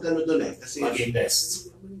mahirap magkano doon eh. Kasi mag-invest.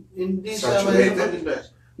 Hindi siya mahirap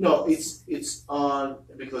mag-invest. No, it's on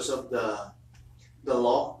because of the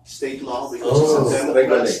law, state law, because it's a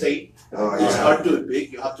Democrat state. It's hard to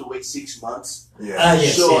big. You have to wait 6 months. Yeah.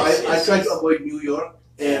 I try to avoid New York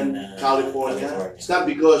and California. It's not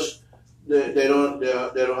because they don't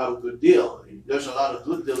have a good deal. There's a lot of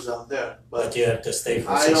good deals out there, But you have to stay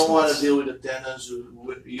for I 6 don't want to months. deal with the tenants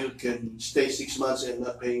who you can stay 6 months and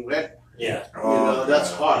not paying rent. Yeah.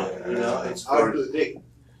 That's hard. It's hard to take.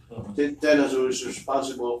 Mhm. The tenants who is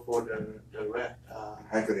responsible for the rent.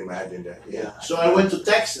 I could imagine that. Yeah. So I went to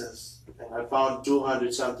Texas and I found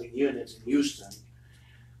 200 something units in Houston,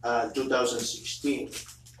 2016.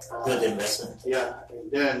 Good investment. Yeah,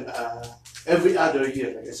 and then every other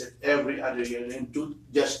year, like I said, every other year. And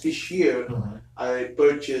just this year, Mhm. I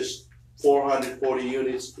purchased 440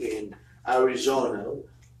 units in Arizona,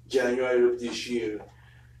 January of this year,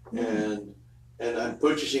 and I'm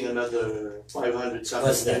purchasing another 500 What's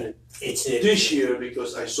something that? units It's this year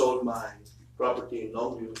because I sold my property in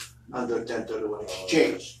Longview under 1031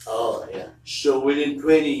 exchange. Oh, yeah. So within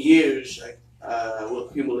 20 years, I will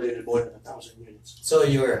accumulate more than 1,000 units. So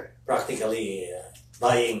you're practically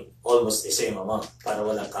buying almost the same amount para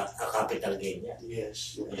walang capital gain niya.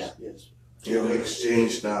 Yes, Yeah. yes. You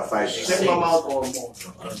exchange na 5 Same amount or more.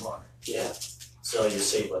 Or more. Yeah. So you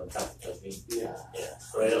save on capital gain. Yeah. Yeah.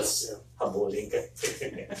 Or else, habulin ka.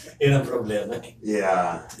 Yun ang problema eh.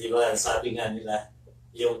 Yeah. Di ba, sabi nga nila,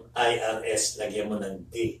 yung IRS, lagyan mo ng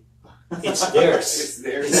D. It's theirs. It's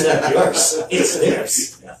theirs. It's not yours. It's theirs.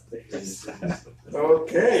 Yeah.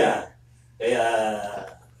 Okay. Yeah. Kaya,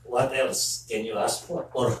 what else can you ask for?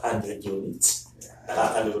 400 units.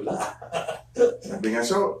 Nakakalula. Sabi nga,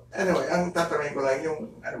 so, anyway, ang tatanungin ko lang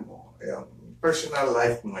yung, yung personal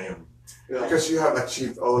life mo ngayon. Yeah. Because you have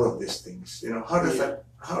achieved all of these things. How does that,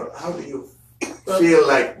 how do you feel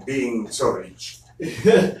like being so rich?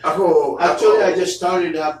 Actually, I just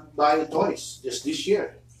started buying toys just this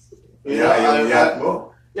year. Yung yacht mo.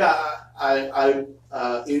 Yeah,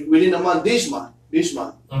 within a month, this month,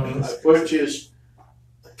 Mhm. I purchased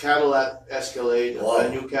a Cadillac Escalade, Wow. a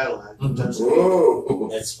new Cadillac. Mhm. That's Whoa.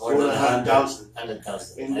 That's more than 100,000.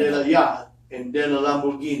 100,000. And then a yacht, and then a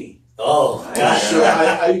Lamborghini. Oh, gosh. So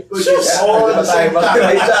I purchased all at the same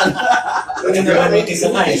time. Here's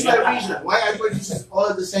my reason why I purchased it all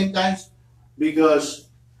at the same time. Because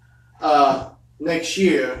next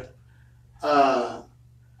year, I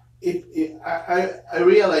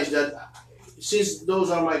realized that since those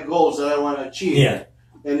are my goals that I want to achieve, Yeah.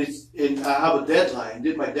 and I have a deadline.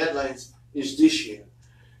 My deadline is this year,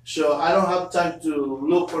 so I don't have time to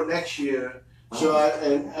look for next year. So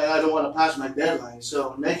and I don't want to pass my deadline.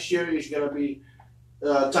 So next year is gonna be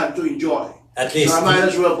time to enjoy. At So least. I might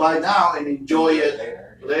as well buy now and enjoy it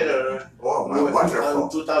later. Oh, wonderful.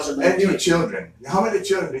 2019. And your children. How many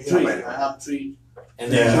children do you Three. have, by the I way? have three. And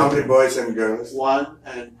And then, how many boys and girls?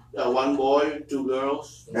 One boy, 2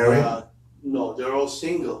 girls. Married? No, they're all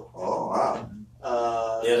single. Oh,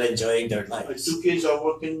 wow. they're enjoying their My lives. 2 kids are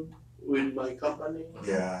working with my company.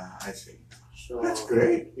 Yeah, I see. So That's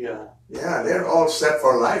great. yeah. Yeah, they're all set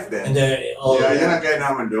for life And then. they're all, Yeah, yan ang kaya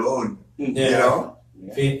naman doon. they're, You know?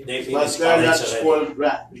 they But finish they're not college already. spoiled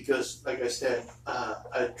brat because, like I said,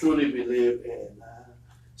 I truly believe in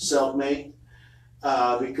self-made.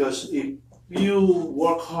 Because if you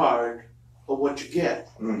work hard for what you get,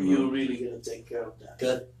 Mhm. you're really gonna take care of that.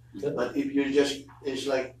 Good. Good. But if you're it's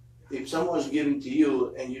like if someone's giving to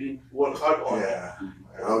you and you didn't work hard on it, Yeah.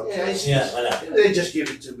 Okay. Yeah, wala. they just give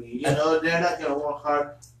it to me. They're not gonna work hard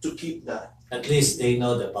to keep that. At least they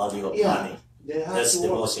know the value of Yeah. money. They have That's to the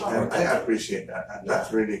work most hard. And I appreciate that. And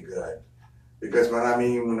that's really good. Because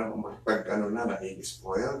marami yung pag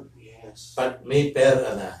nai-spoiled. Yes. But may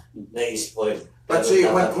pera na-spoil. But see,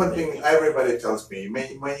 one thing everybody tells me,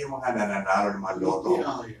 may yung mga nananalo ng mga loto.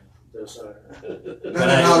 Oh, yeah. Those are.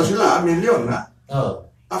 Nananalo sila, milyon na. Oh.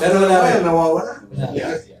 After Pero a wala while, rin. nawawala.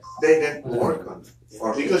 Yeah. They didn't work on it.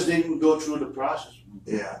 Or Because they didn't go through the process.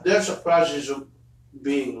 yeah, There's a process of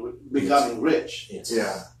becoming rich. Yes.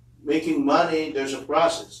 yeah. Making money, there's a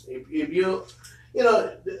process. If you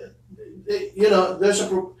there's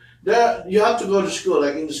you have to go to school.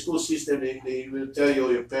 Like in the school system, they will tell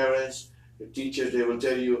you, your parents, your teachers, they will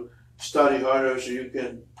tell you, study harder so you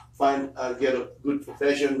can get a good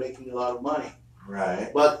profession, making a lot of money.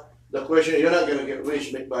 Right. But the question, you're not going to get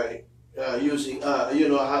rich by using,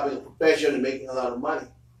 having a profession and making a lot of money.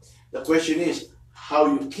 The question is how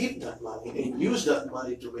you keep that money and use that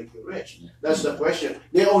money to make you rich. That's the question.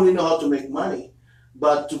 They only know how to make money,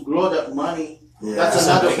 but to grow that money, Yeah. that's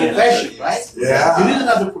another profession, right? Yeah. You need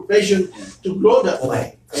another profession to grow that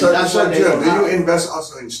money. And So, that's what they Jim, don't do you have. invest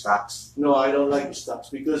also in stocks? No, I don't like stocks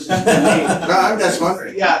because No, I'm just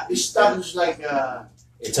wondering. yeah, stock is like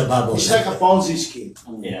It's a bubble. it's like a Ponzi scheme.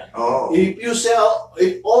 Yeah. Oh,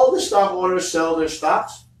 If all the stock owners sell their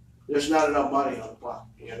stocks, there's not enough money on the pot.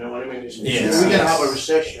 You know what I mean? Yes. We're gonna have a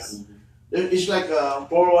recession. It's like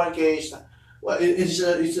 401ks. Well,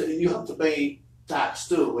 you have to pay tax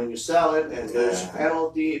too when you sell it, and there's a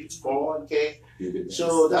penalty. It's 401k.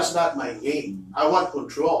 So that's not my game. I want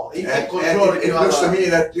control. You can control it looks to me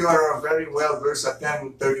that you are very well versed at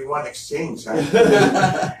 1031 exchange. Huh?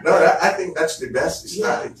 No, I think that's the best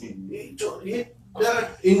strategy.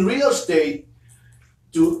 In real estate,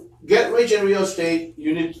 to get rich in real estate,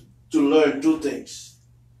 you need to learn two things: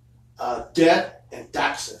 debt and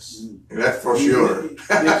taxes. That's for sure.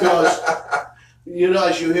 Because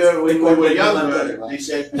as you hear when we were younger, they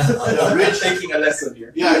said the rich taking a lesson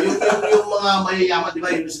here. Yeah, yung mga mayayaman, di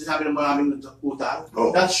ba, yung sinasabi ng maraming utang?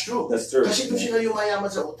 That's true. That's true. Kasi kung sila yung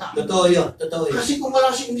mayaman sa utang. Totoo yun. Kasi kung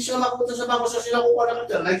hindi sila makapunta sa bangko, sila kukuha ng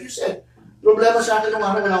kapital. Like you said, problema sa akin nung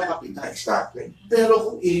araw, wala akong kapital. Exactly. Pero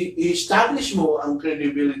kung i-establish mo ang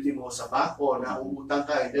credibility mo sa bangko na umutang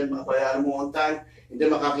ka, and then mabayaran mo on time, and then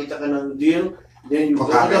makakita ka ng deal, then you go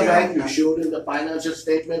to the bank, you show them the financial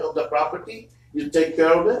statement of the property, you take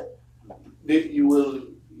care of it, you will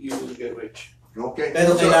get rich. Okay.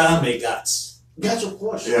 Pero kailangan may guts. Guts, of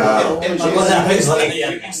course. Yeah.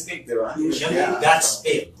 Guts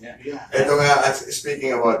fail. Ito nga,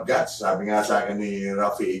 speaking about guts, sabi nga sa akin ni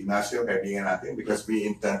Rafi Ignacio, kaibigan natin, because we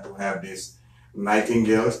intend to have this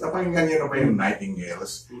Nightingales. Napakinggan niyo na ba yung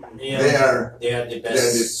Nightingales? They are the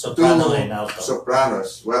best soprano in alto.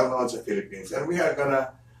 Sopranos, well known sa Philippines. And we are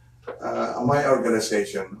gonna, my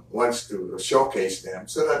organization wants to showcase them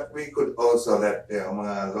so that we could also let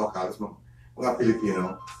mga locals, mga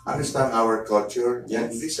Filipino, understand our culture and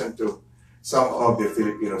listen to some of the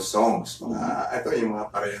Filipino songs. Ito yung mga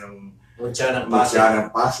pareho ng Mutya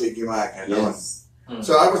ng Pasig, yung mga ganon.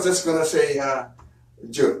 So I was just gonna say,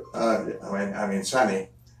 Jude, Sunny,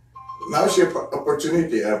 now's your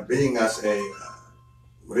opportunity of being as a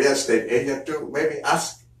real estate agent to maybe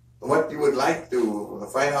ask what you would like to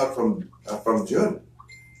find out from June.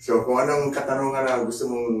 So kung anong katanungan na gusto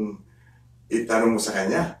mong itanong mo sa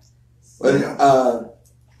kanya. Well,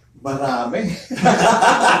 marami.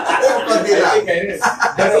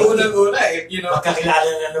 Pero unang-una, magkakilala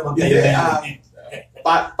na naman kayo.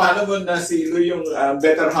 Paano mo nasilo yung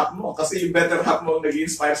better half mo? Kasi yung better half mo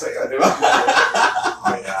nag-inspire sa'yo, di ba?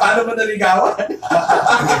 Paano mo naligawan?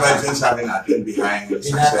 Hindi ba dyan sabi natin behind the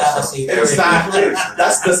success? Exactly.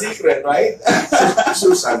 That's the secret, right?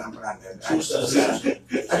 Susan ang pangalan. Susan.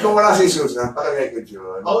 At kung wala si Susan, palagay ko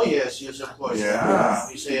June. Oh yes, of course. Yeah.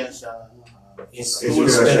 Isa yan sa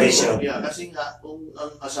inspiration. Yeah, kasi nga, kung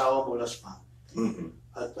ang asawa mo laspa,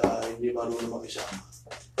 at hindi marunong mag-isama.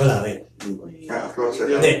 Wala rin. Hindi.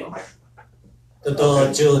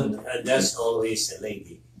 Totoo, June, there's always a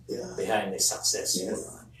lady behind the successful.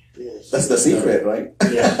 Yes. That's the secret, right?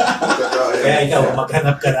 Yeah. Kaya ikaw,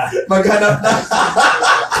 maghanap ka na. Maghanap na.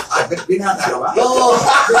 Binata ka ba? Oo.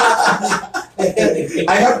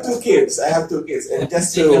 I have two kids. And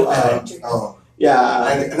just to... Yeah.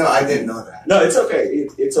 I didn't know that. No, it's okay.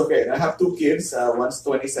 It's okay. I have two kids. One's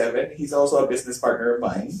 27. He's also a business partner of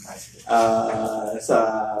mine. Sa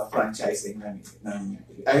franchising.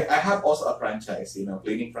 I have also a franchise,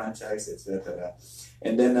 cleaning franchise, etc.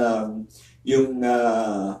 And then yung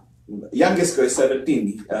youngest girl is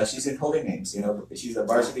 17. She's in Holy Names. She's a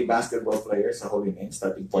varsity basketball player sa Holy Names,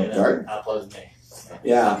 starting point guard.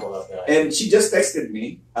 Yeah. And she just texted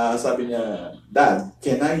me. Sabi niya, Dad,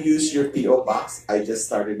 can I use your PO box? I just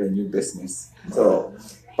started a new business. So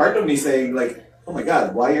part of me saying like, oh my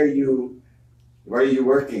God, why are you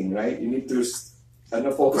working, right? You need to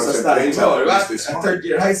focus on studying. No, at third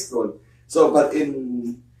year high school. So, but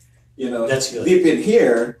in deep in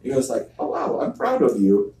here, he was like, oh wow, I'm proud of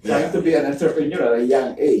you trying to be an entrepreneur at a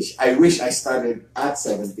young age. I wish I started at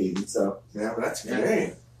 17. So yeah, but that's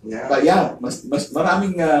great. Yeah. But yeah, mas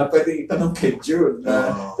maraming pwedeng itanong kay June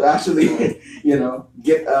to actually,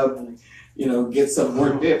 get some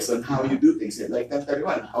more tips on how you do things. Like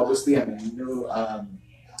 1031, obviously I'm a new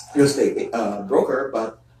real estate broker,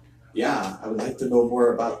 but yeah, I would like to know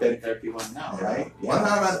more about 1031 now, right? Well,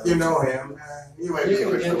 now that you know him, you might be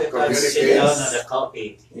able to communicate. On the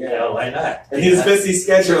coffee. Yeah, why not? And his busy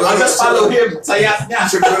schedule. I'll just follow him sa yacht niya.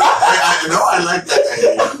 I like that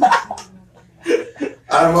idea.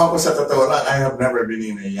 Alam mo ako sa totoo lang, I have never been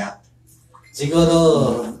in a yacht.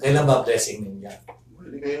 Siguro, kailan ba blessing ng yacht?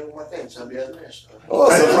 Hindi kayong matin sa Biyernes.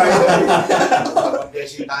 Oh, so Friday.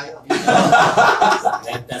 Blessing tayo.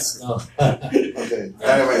 Let us know. Okay.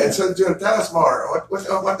 Anyway, so June, tell us more. What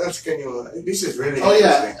else can you... This is really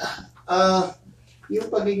interesting.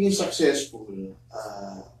 Yung pagiging successful,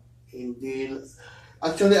 hindi...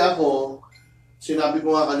 Actually ako, sinabi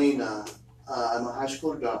ko nga kanina, I'm a high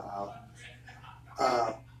school dropout.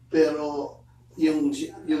 Pero yung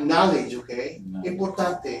knowledge, okay?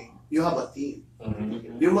 Importante, you have a team.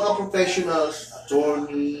 Yung mga professionals,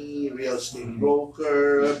 attorney, real estate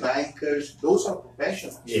broker, bankers, those are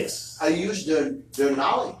professionals. Yes. I use their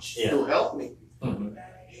knowledge to help me.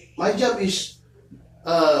 My job is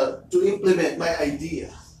to implement my idea.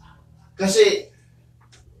 Kasi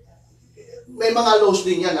may mga laws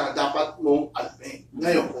din yan na dapat mong alamin.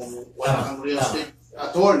 Ngayon, kung wala kang real estate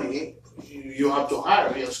attorney, you have to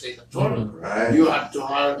hire a real estate attorney. Right. You have to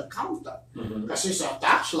hire an accountant. Kasi sa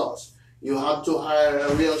tax laws, you have to hire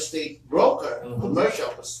a real estate broker,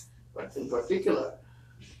 commercial, but in particular,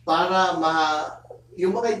 para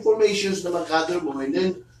yung mga informations na mag-gather mo, and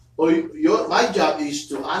then my job is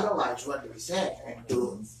to analyze what they say and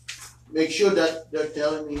to make sure that they're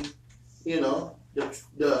telling me,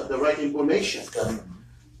 the right information.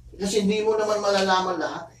 Kasi hindi mo naman malalaman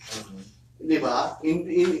lahat. Di ba?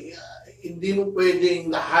 Hindi mo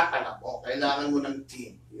pwedeng lahat alam mo. Kailangan mo ng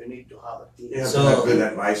team. You need to have a team. You have to have good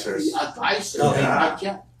advisors.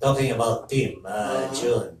 Talking about team,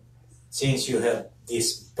 June, since you have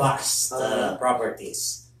these vast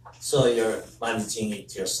properties, so you're managing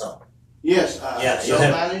it yourself. Yes, you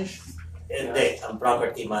have manage. Hindi, ang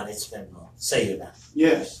property management mo, sa'yo na.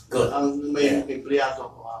 Yes. Good. Ang may empleyado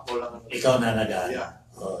ko, ako lang. Ikaw na nag-ano. Yeah.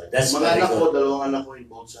 Oh, that's mga very anak ko, good. dalawang anak ko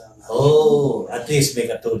involved sa at least may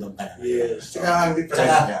katulong ka na. Yes. Tsaka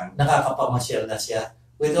nakakapamasyal na siya.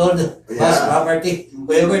 With all the vast property,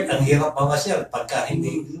 whoever, ang hirap pamasyal pagka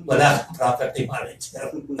hindi, wala kang property manager.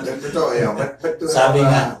 Totoo, but to sabi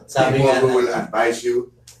people nga who will advise you,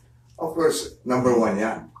 of course, number one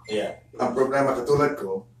yan. Yeah. Ang problema katulad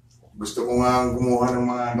ko, gusto ko nga gumawa ng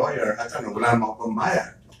mga lawyer at wala naman ako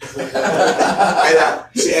pambayad. Kaya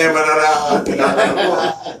si Emma na lang ang tinatanong ko.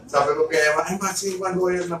 Sabi ko kay Emma, ba't si Emma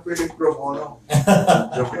lawyer na pwedeng pro bono?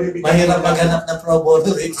 Mahirap maghanap na pro bono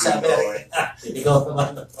rin sa Amerika. Ikaw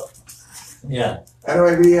naman. Yeah.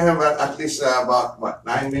 Anyway, we have at least about 9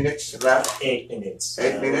 minutes left. 8 minutes.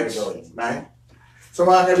 8 minutes? 9? So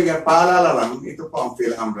mga kaibigan, paalala lang, ito po ang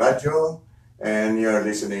Fil-Am Radyo and you're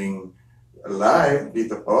listening live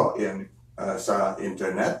dito po sa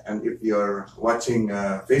internet, and if you're watching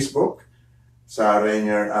Facebook sa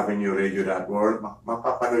Rainier Avenue Radio.org,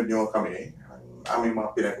 mapapanood nyo kami ang aming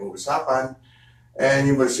mga pinag-uusapan, and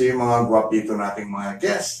you will see mga guwapito nating mga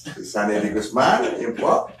guests, si Sanely Guzman, yun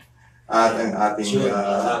po, at ang ating si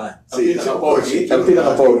pinaka-pogi.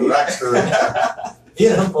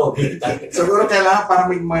 Yan ang pogi. Siguro kailangan para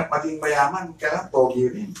maging mayaman, kailangan pogi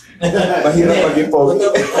rin. Mahirap maging pogi.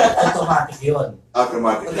 Automatic yun.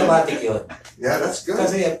 Automatic yun. Yeah, that's good.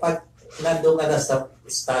 Kasi pag nandun ka na sa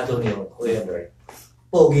estado niyo, whoever,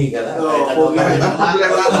 pogi ka na. Pogi ka na.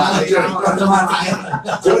 Automatic yun.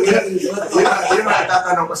 Yun ang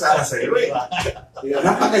tatanong ko sana sa iyo.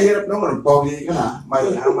 Napakahirap naman, pogi ka na,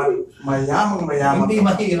 mayaman. Hindi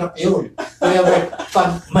mahirap yun. Kaya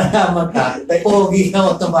pag mayaman ka, pogi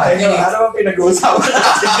ka automatic. Ano ang pinag-uusapan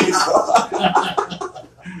natin dito?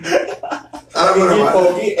 Alam mo naman?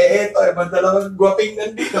 Pogi, eto, madalawang guwaping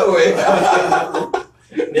nandito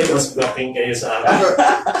Hindi, mas guwaping kayo sa akin.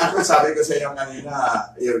 Ako sabi ko sa inyo kanina,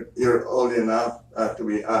 you're old enough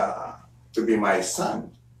to be my son.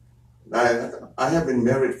 I have been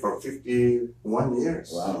married for 51 years.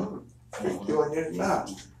 Wow. 51 years now.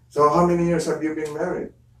 So how many years have you been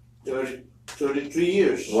married? 33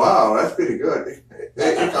 years. Wow, that's pretty good.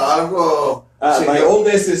 Ikaw, alam ko... my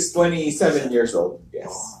oldest is 27 years old.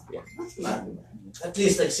 Yes. Yeah. That's not bad. At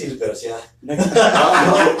least nag-silver siya.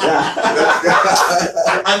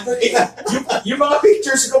 Yung mga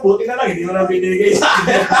pictures ko, buti na lang, hindi mo na binigay sa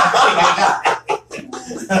akin.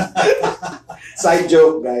 Side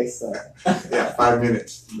joke, guys. Yeah, 5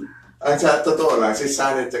 minutes. At sa totoo lang, si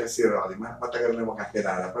Sunny at si Rolly, matagal na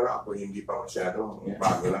makakilala, pero ako hindi pa masyado,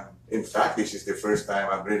 bago lang. In fact, this is the first time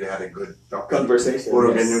I've really had a good conversation. Puro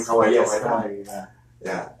ganyang kaway-kaway lang. Yes.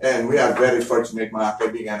 Yeah, and we are very fortunate mga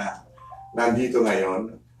kaibigan na nandito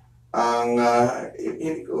ngayon. Ang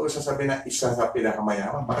hindi ko sasabihin na isa sa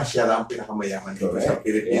pinakamayaman, baka siya lang ang pinakamayaman dito sa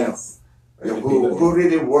Pilipinas. Who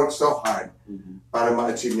really works so hard para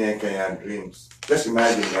ma-achieve niya yung kanyang dreams. Just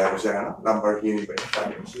imagine, meron siya, Lamborghini ba yun?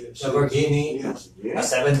 Lamborghini, a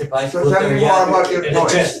 75 So tell me more about your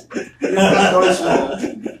toys.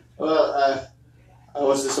 Well, I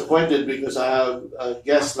was disappointed because I have a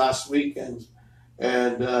guest last week and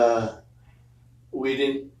we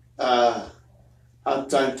didn't have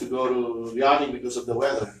time to go to yachting because of the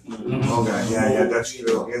weather. Okay, yeah, that's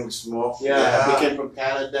true. Again, the smoke. Yeah, they came from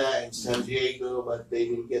Canada and San Diego, but they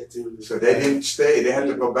didn't get to. So they didn't stay. They had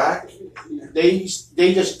to go back. They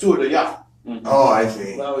just toured the yacht. Oh, I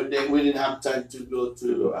see. Well, we didn't have time to go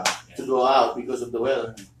out because of the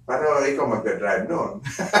weather. Pero ikaw magdadrive noon.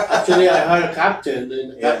 Actually, I hired a captain,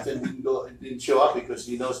 and the captain didn't show up because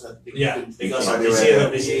he knows that. Because of the zero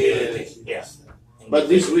visibility. Yeah. But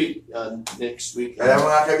this week, next week. Kaya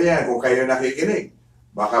mga kaibigan, kung kayo nakikinig,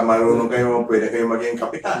 baka marunong kayo, pwede kayo maging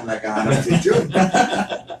kapitan, naghahanap si June.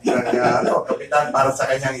 Kapitan para sa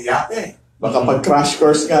kanyang yate. Baka pag-crash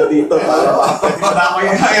course ka dito.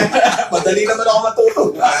 Madali naman ako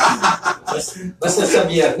matulog. Basta sa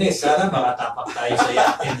biyernes, sana makatapak tayo sa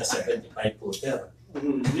yakin na 75-footer.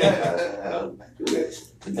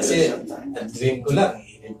 Kasi, ang dream ko lang,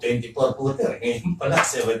 24-footer. Ngayon pala,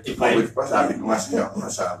 75. Bawit pa, sabi ko nga siya,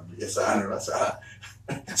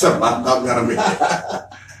 sa bathtub na namin.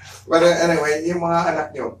 But anyway, yung mga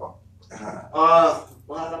anak niyo po.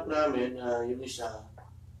 Mga anak namin, yung isa,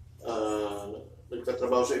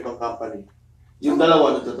 nagtatrabaho sa ibang company. Yung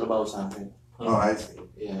dalawa nagtatrabaho sa akin. Oh, I see.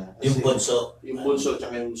 Yeah. Yung bunso. Yung bunso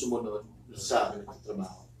tsaka yung sumunod sa akin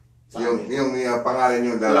nagtatrabaho. Yung pangalan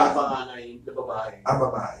yung dalawa. Yung panganay, yung babae.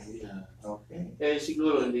 Babae. Yeah. Okay.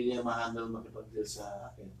 Siguro hindi niya ma-handle makipag-deal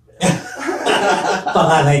sa akin.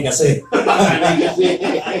 Panganay kasi. Panganay kasi.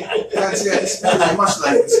 It's much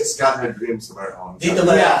like she's got her dreams of her own. Dito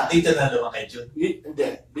ba? Dito na lumaki, Jun? Hindi.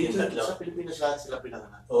 Dito sa Pilipinas lahat sila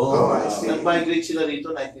pinanganak. Oh, I see. Nag-migrate sila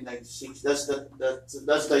rito 1996.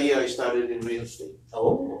 That's the year I started in real estate.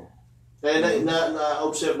 Oh. Kaya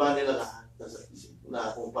na-obserbahan nila lahat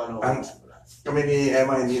na kung paano. Kami ni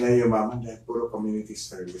Emma hindi na yumaman dahil puro community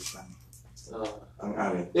service lang. Ang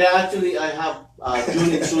amin. Yeah, actually, I have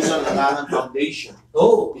June and Susan Larangan Foundation.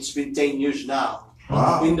 Oh. It's been 10 years now.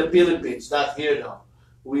 Wow. In the Philippines, not here now.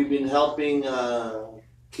 We've been helping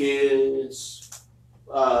kids,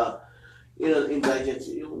 indigent,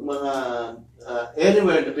 yung mga,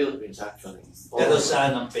 anywhere in the Philippines actually. Pero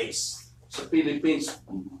saan ang base? Sa Philippines,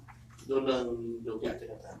 doon ang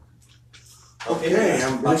tinatawag. Okay,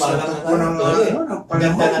 ang bilis na takbo ng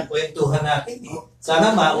Maganda ng kwentuhan natin.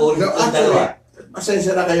 Sana maulit yung dalawa.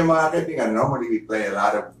 Pasensya na kayo mga kaibigan. Normally we play a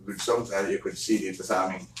lot of good songs that you could see dito sa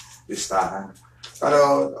aming listahan.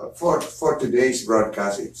 Pero for today's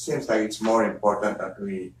broadcast, it seems like it's more important that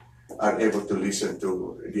we are able to listen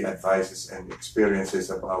to the advices and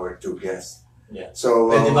experiences of our two guests. Yeah. So,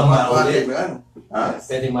 pwede bang maulit?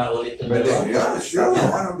 Pwede maulit yung dalawa? Yeah, sure.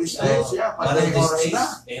 One of these days, yeah. Pati oras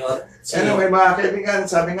na. Anyway, mga kaibigan,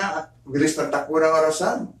 sabi nga, bilis ng takbo ng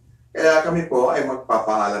orasan. Kaya kami po ay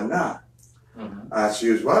magpapaalam na. As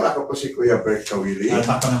usual, ako po si Kuya Bert Caoili. At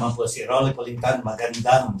ako naman po si Rey Polintan.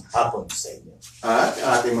 Magandang hapon sa inyo. At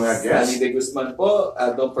ating mga guests. Holiday Guzman po.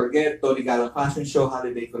 Don't forget, Tony Galang Fashion Show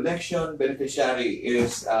Holiday Collection. Beneficiary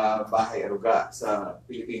is Bahay Aruga sa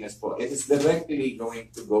Pilipinas po. It is directly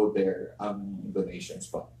going to go there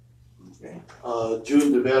donations po. Okay.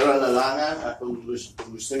 June de Vera Lalangan. Kung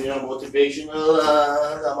gusto niyo motivational,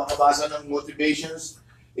 makabasa ng motivations,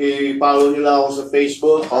 i-follow nyo lang ako sa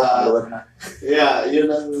Facebook. Yeah, yun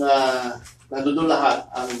ang nandun lahat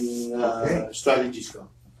ang strategies ko.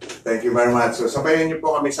 Thank you very much. So, sabayan niyo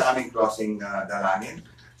po kami sa aming closing dalangin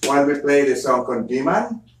while we play the song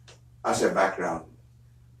Kondiman as a background.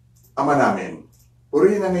 Ama namin,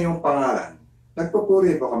 purihin ang iyong pangalan.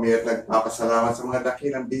 Nagpupuri po kami at nagpapasalamat sa mga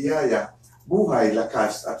dakilang biyaya, buhay,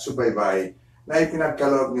 lakas at subaybay na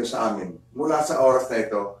ipinagkaloob niyo sa amin mula sa oras na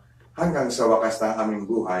ito hanggang sa wakas ng aming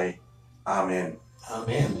buhay. Amen.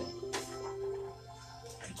 Amen.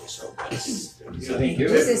 Thank you so much. Thank you.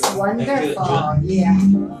 This is wonderful. Yeah.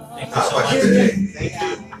 Thank you so much. Thank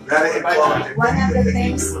you. Very informative. One of the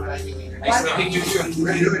things Nice meeting you, June.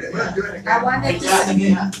 I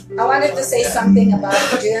wanted to say something about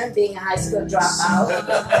June being a high school dropout.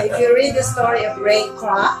 If you read the story of Ray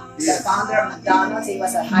Kroc, the founder of McDonald's, he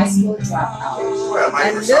was a high school dropout.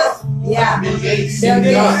 And look, yeah, Bill Gates. So it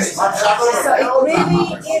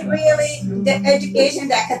really, the education,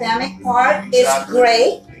 the academic part is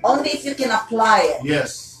great, only if you can apply it.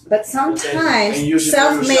 Yes. But sometimes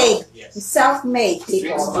self-made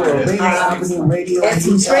people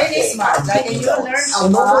it's pretty smart. Like you learn a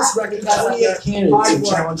lot because of your hard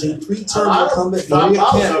work. Challenging three-term incumbent Maria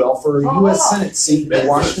Cantwell for a U.S. Senate seat in the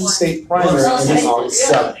Washington State primary on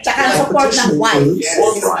August 7th. Tsaka ang support ng wife.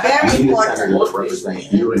 It's very important.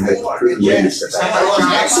 We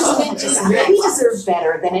deserve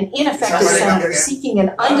better than an ineffective senator seeking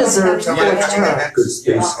an undeserved fourth term. Good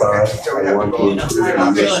space, I want to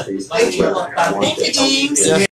Thank you, James.